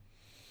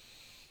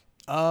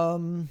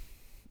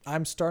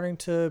 I'm starting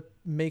to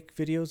make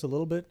videos a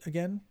little bit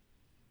again.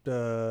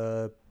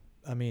 I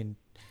mean,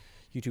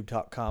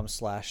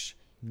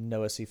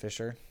 youtube.com/Noah C.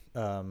 Fisher.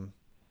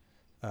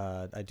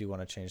 I do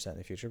want to change that in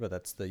the future, but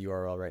that's the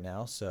URL right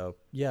now. So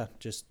yeah,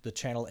 just the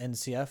channel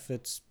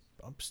NCF.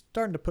 I'm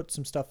starting to put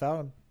some stuff out.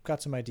 I've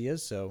got some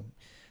ideas, so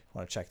if you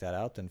want to check that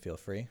out, then feel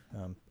free.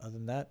 Other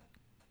than that,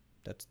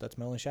 that's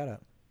my only shout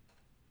out.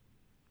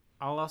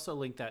 I'll also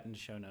link that in the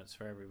show notes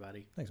for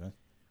everybody. Thanks, man.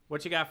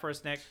 What you got for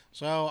us, Nick?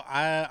 So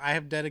I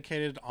have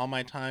dedicated all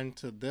my time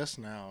to this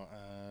now,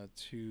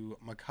 to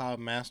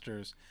Macabre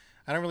Masters.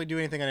 I don't really do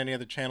anything on any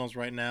other channels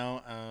right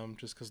now,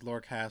 just because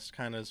Lorecast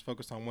kind of is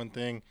focused on one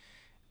thing,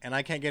 and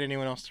I can't get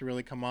anyone else to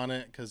really come on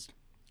it because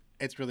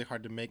it's really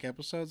hard to make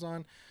episodes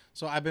on.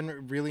 So I've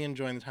been really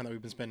enjoying the time that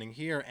we've been spending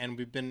here, and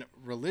we've been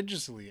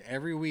religiously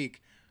every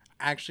week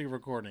actually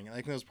recording. I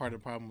think that was part of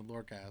the problem with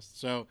Lorecast.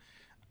 So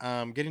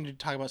getting to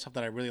talk about stuff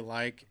that I really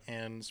like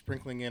and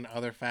sprinkling in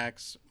other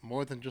facts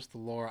more than just the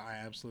lore, I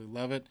absolutely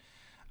love it.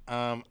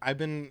 I've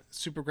been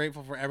super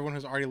grateful for everyone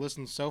who's already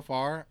listened so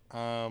far.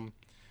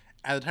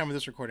 At the time of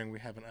this recording, we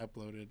haven't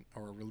uploaded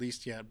or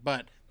released yet,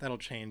 but that'll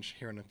change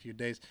here in a few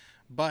days.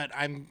 But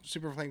I'm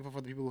super thankful for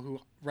the people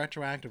who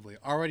retroactively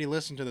already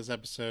listened to those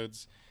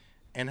episodes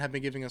and have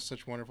been giving us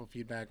such wonderful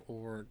feedback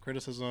or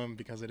criticism,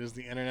 because it is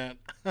the internet.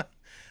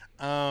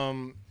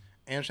 And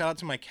shout out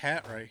to my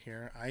cat right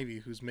here, Ivy,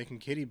 who's making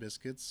kitty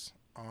biscuits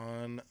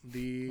on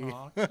the...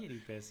 Aw,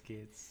 kitty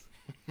biscuits.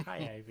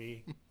 Hi,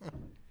 Ivy.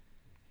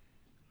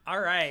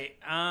 All right.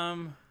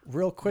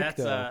 Real quick,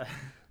 That's though.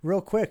 Real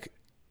quick.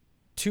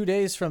 2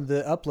 days from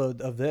the upload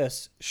of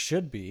this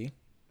should be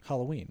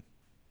Halloween,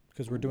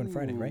 because we're doing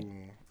Friday, right?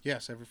 Ooh.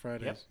 Yes, every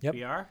Friday. Yep.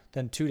 We are.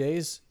 Then 2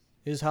 days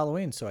is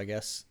Halloween, so I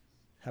guess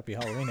happy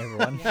Halloween,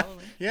 everyone.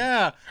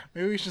 Yeah,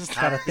 maybe we should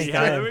Gotta start. think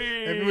ahead.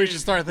 Maybe we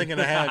should start thinking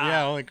ahead.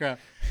 Yeah, holy crap.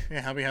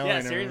 Yeah, happy Halloween. Yeah,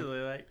 everyone. seriously,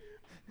 like.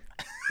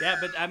 Yeah,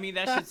 but I mean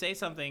that should say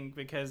something,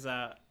 because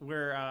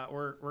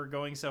we're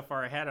going so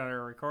far ahead on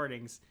our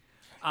recordings.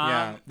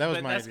 Yeah, that was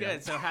but my that's idea.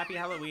 good. So happy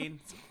Halloween.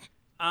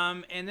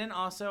 And then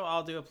also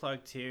I'll do a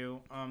plug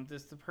too.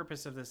 The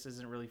purpose of this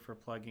isn't really for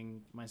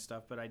plugging my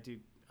stuff, but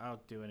I'll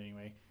do it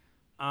anyway.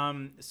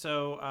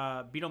 So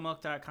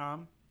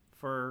beetlemilk.com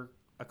for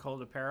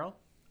occult apparel.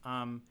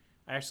 I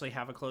actually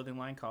have a clothing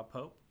line called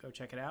Pope. Go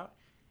check it out.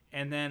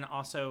 And then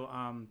also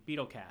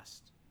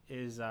Beetlecast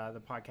is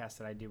the podcast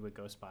that I do with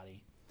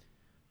Ghostbody,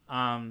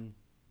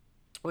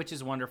 which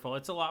is wonderful.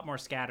 It's a lot more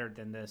scattered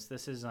than this.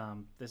 This is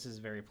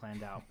very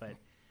planned out, but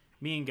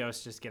me and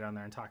Ghost just get on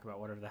there and talk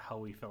about whatever the hell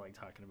we feel like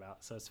talking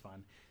about. So it's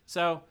fun.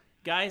 So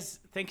guys,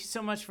 thank you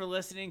so much for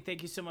listening.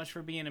 Thank you so much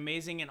for being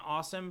amazing and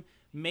awesome.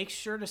 Make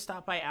sure to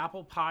stop by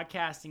Apple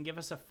Podcast and give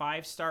us a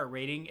 5-star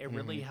rating. It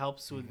really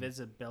helps with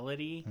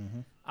visibility.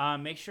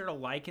 Make sure to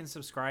like and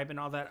subscribe and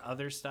all that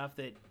other stuff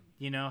that,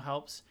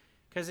 helps,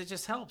 because it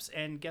just helps.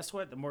 And guess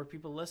what? The more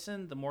people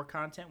listen, the more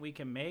content we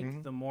can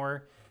make, the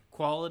more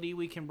quality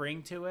we can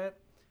bring to it.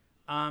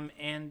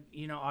 And,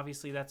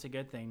 obviously that's a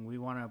good thing. We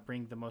want to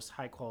bring the most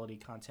high quality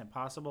content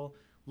possible.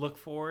 Look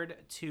forward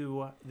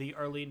to the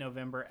early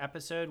November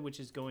episode, which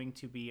is going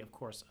to be, of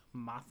course,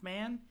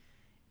 Mothman.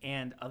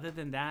 And other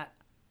than that,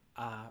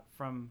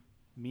 from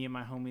me and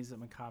my homies at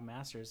Macabre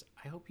Masters,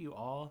 I hope you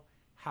all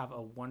have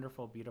a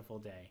wonderful, beautiful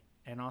day.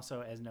 And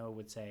also, as Noah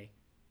would say,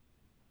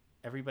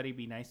 everybody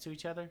be nice to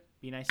each other.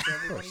 Be nice to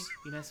everybody.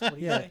 Be nice. What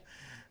do you say?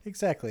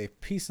 Exactly.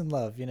 Peace and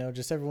love.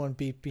 Just everyone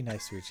be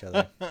nice to each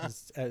other.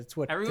 It's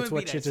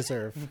what you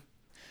deserve.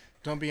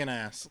 Don't be an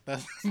ass.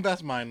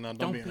 That's mine. No,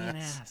 don't be an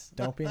ass.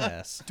 Don't be an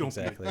ass. Don't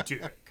exactly. be a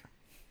jerk.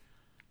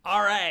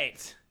 All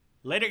right.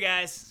 Later,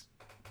 guys.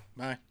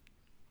 Bye.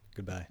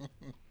 Goodbye.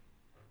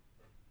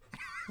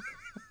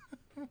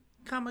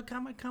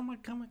 Chameleon.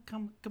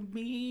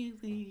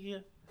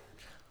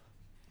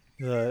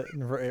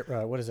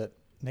 What is it?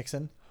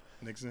 Nixon.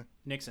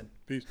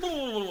 Peace.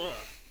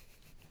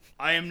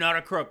 I am not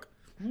a crook.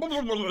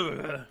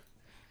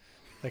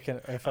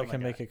 If I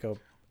can make it go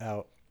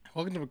out.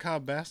 Welcome to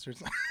Macabre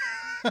Bastards.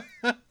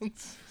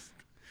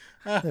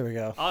 There we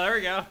go. Oh, there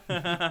we go.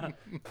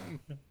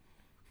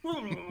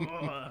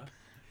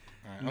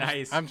 Right,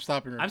 Nice. I'm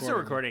stopping recording. I'm still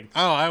recording.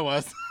 Oh, I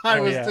was. I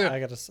was too. I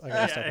gotta stop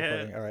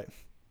recording. All right.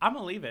 I'm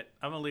gonna leave it.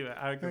 I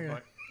would go for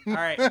it. All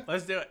right,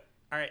 let's do it.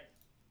 All right.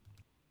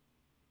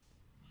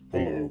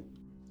 Hello,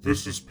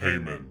 this is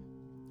Payman,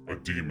 a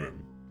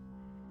demon.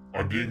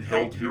 I'm being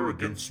held here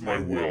against my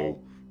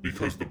will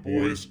because the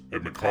boys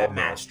at Macabre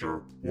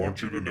Master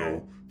want you to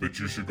know that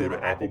you should go to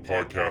Apple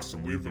Podcasts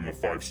and leave them a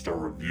 5-star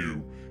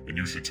review, and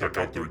you should check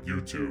out their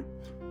YouTube.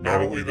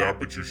 Not only that,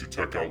 but you should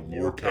check out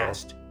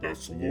Lorecast,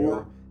 that's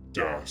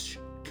Lore-Cast,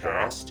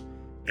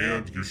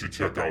 and you should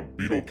check out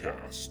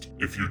Beetlecast.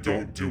 If you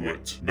don't do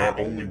it, not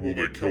only will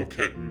they kill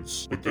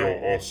kittens, but they'll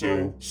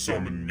also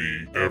summon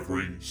me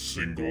every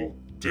single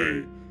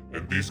day,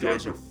 and these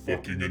guys are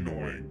fucking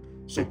annoying.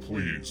 So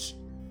please,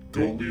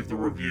 go leave the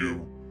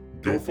review,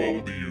 go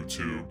follow the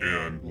YouTube,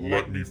 and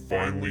let me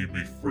finally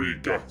be free.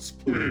 Guys,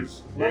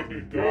 please, let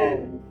me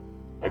go.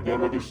 I've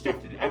got other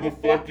stuff to do. I'm a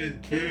fucking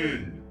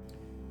king.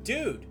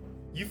 Dude,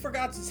 you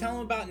forgot to tell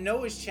him about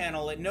Noah's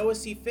channel at Noah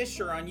C.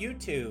 Fisher on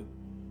YouTube.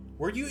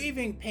 Were you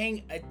even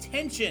paying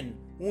attention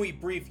when we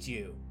briefed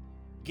you?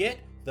 Get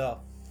the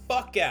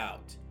fuck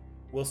out.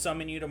 We'll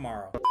summon you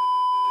tomorrow.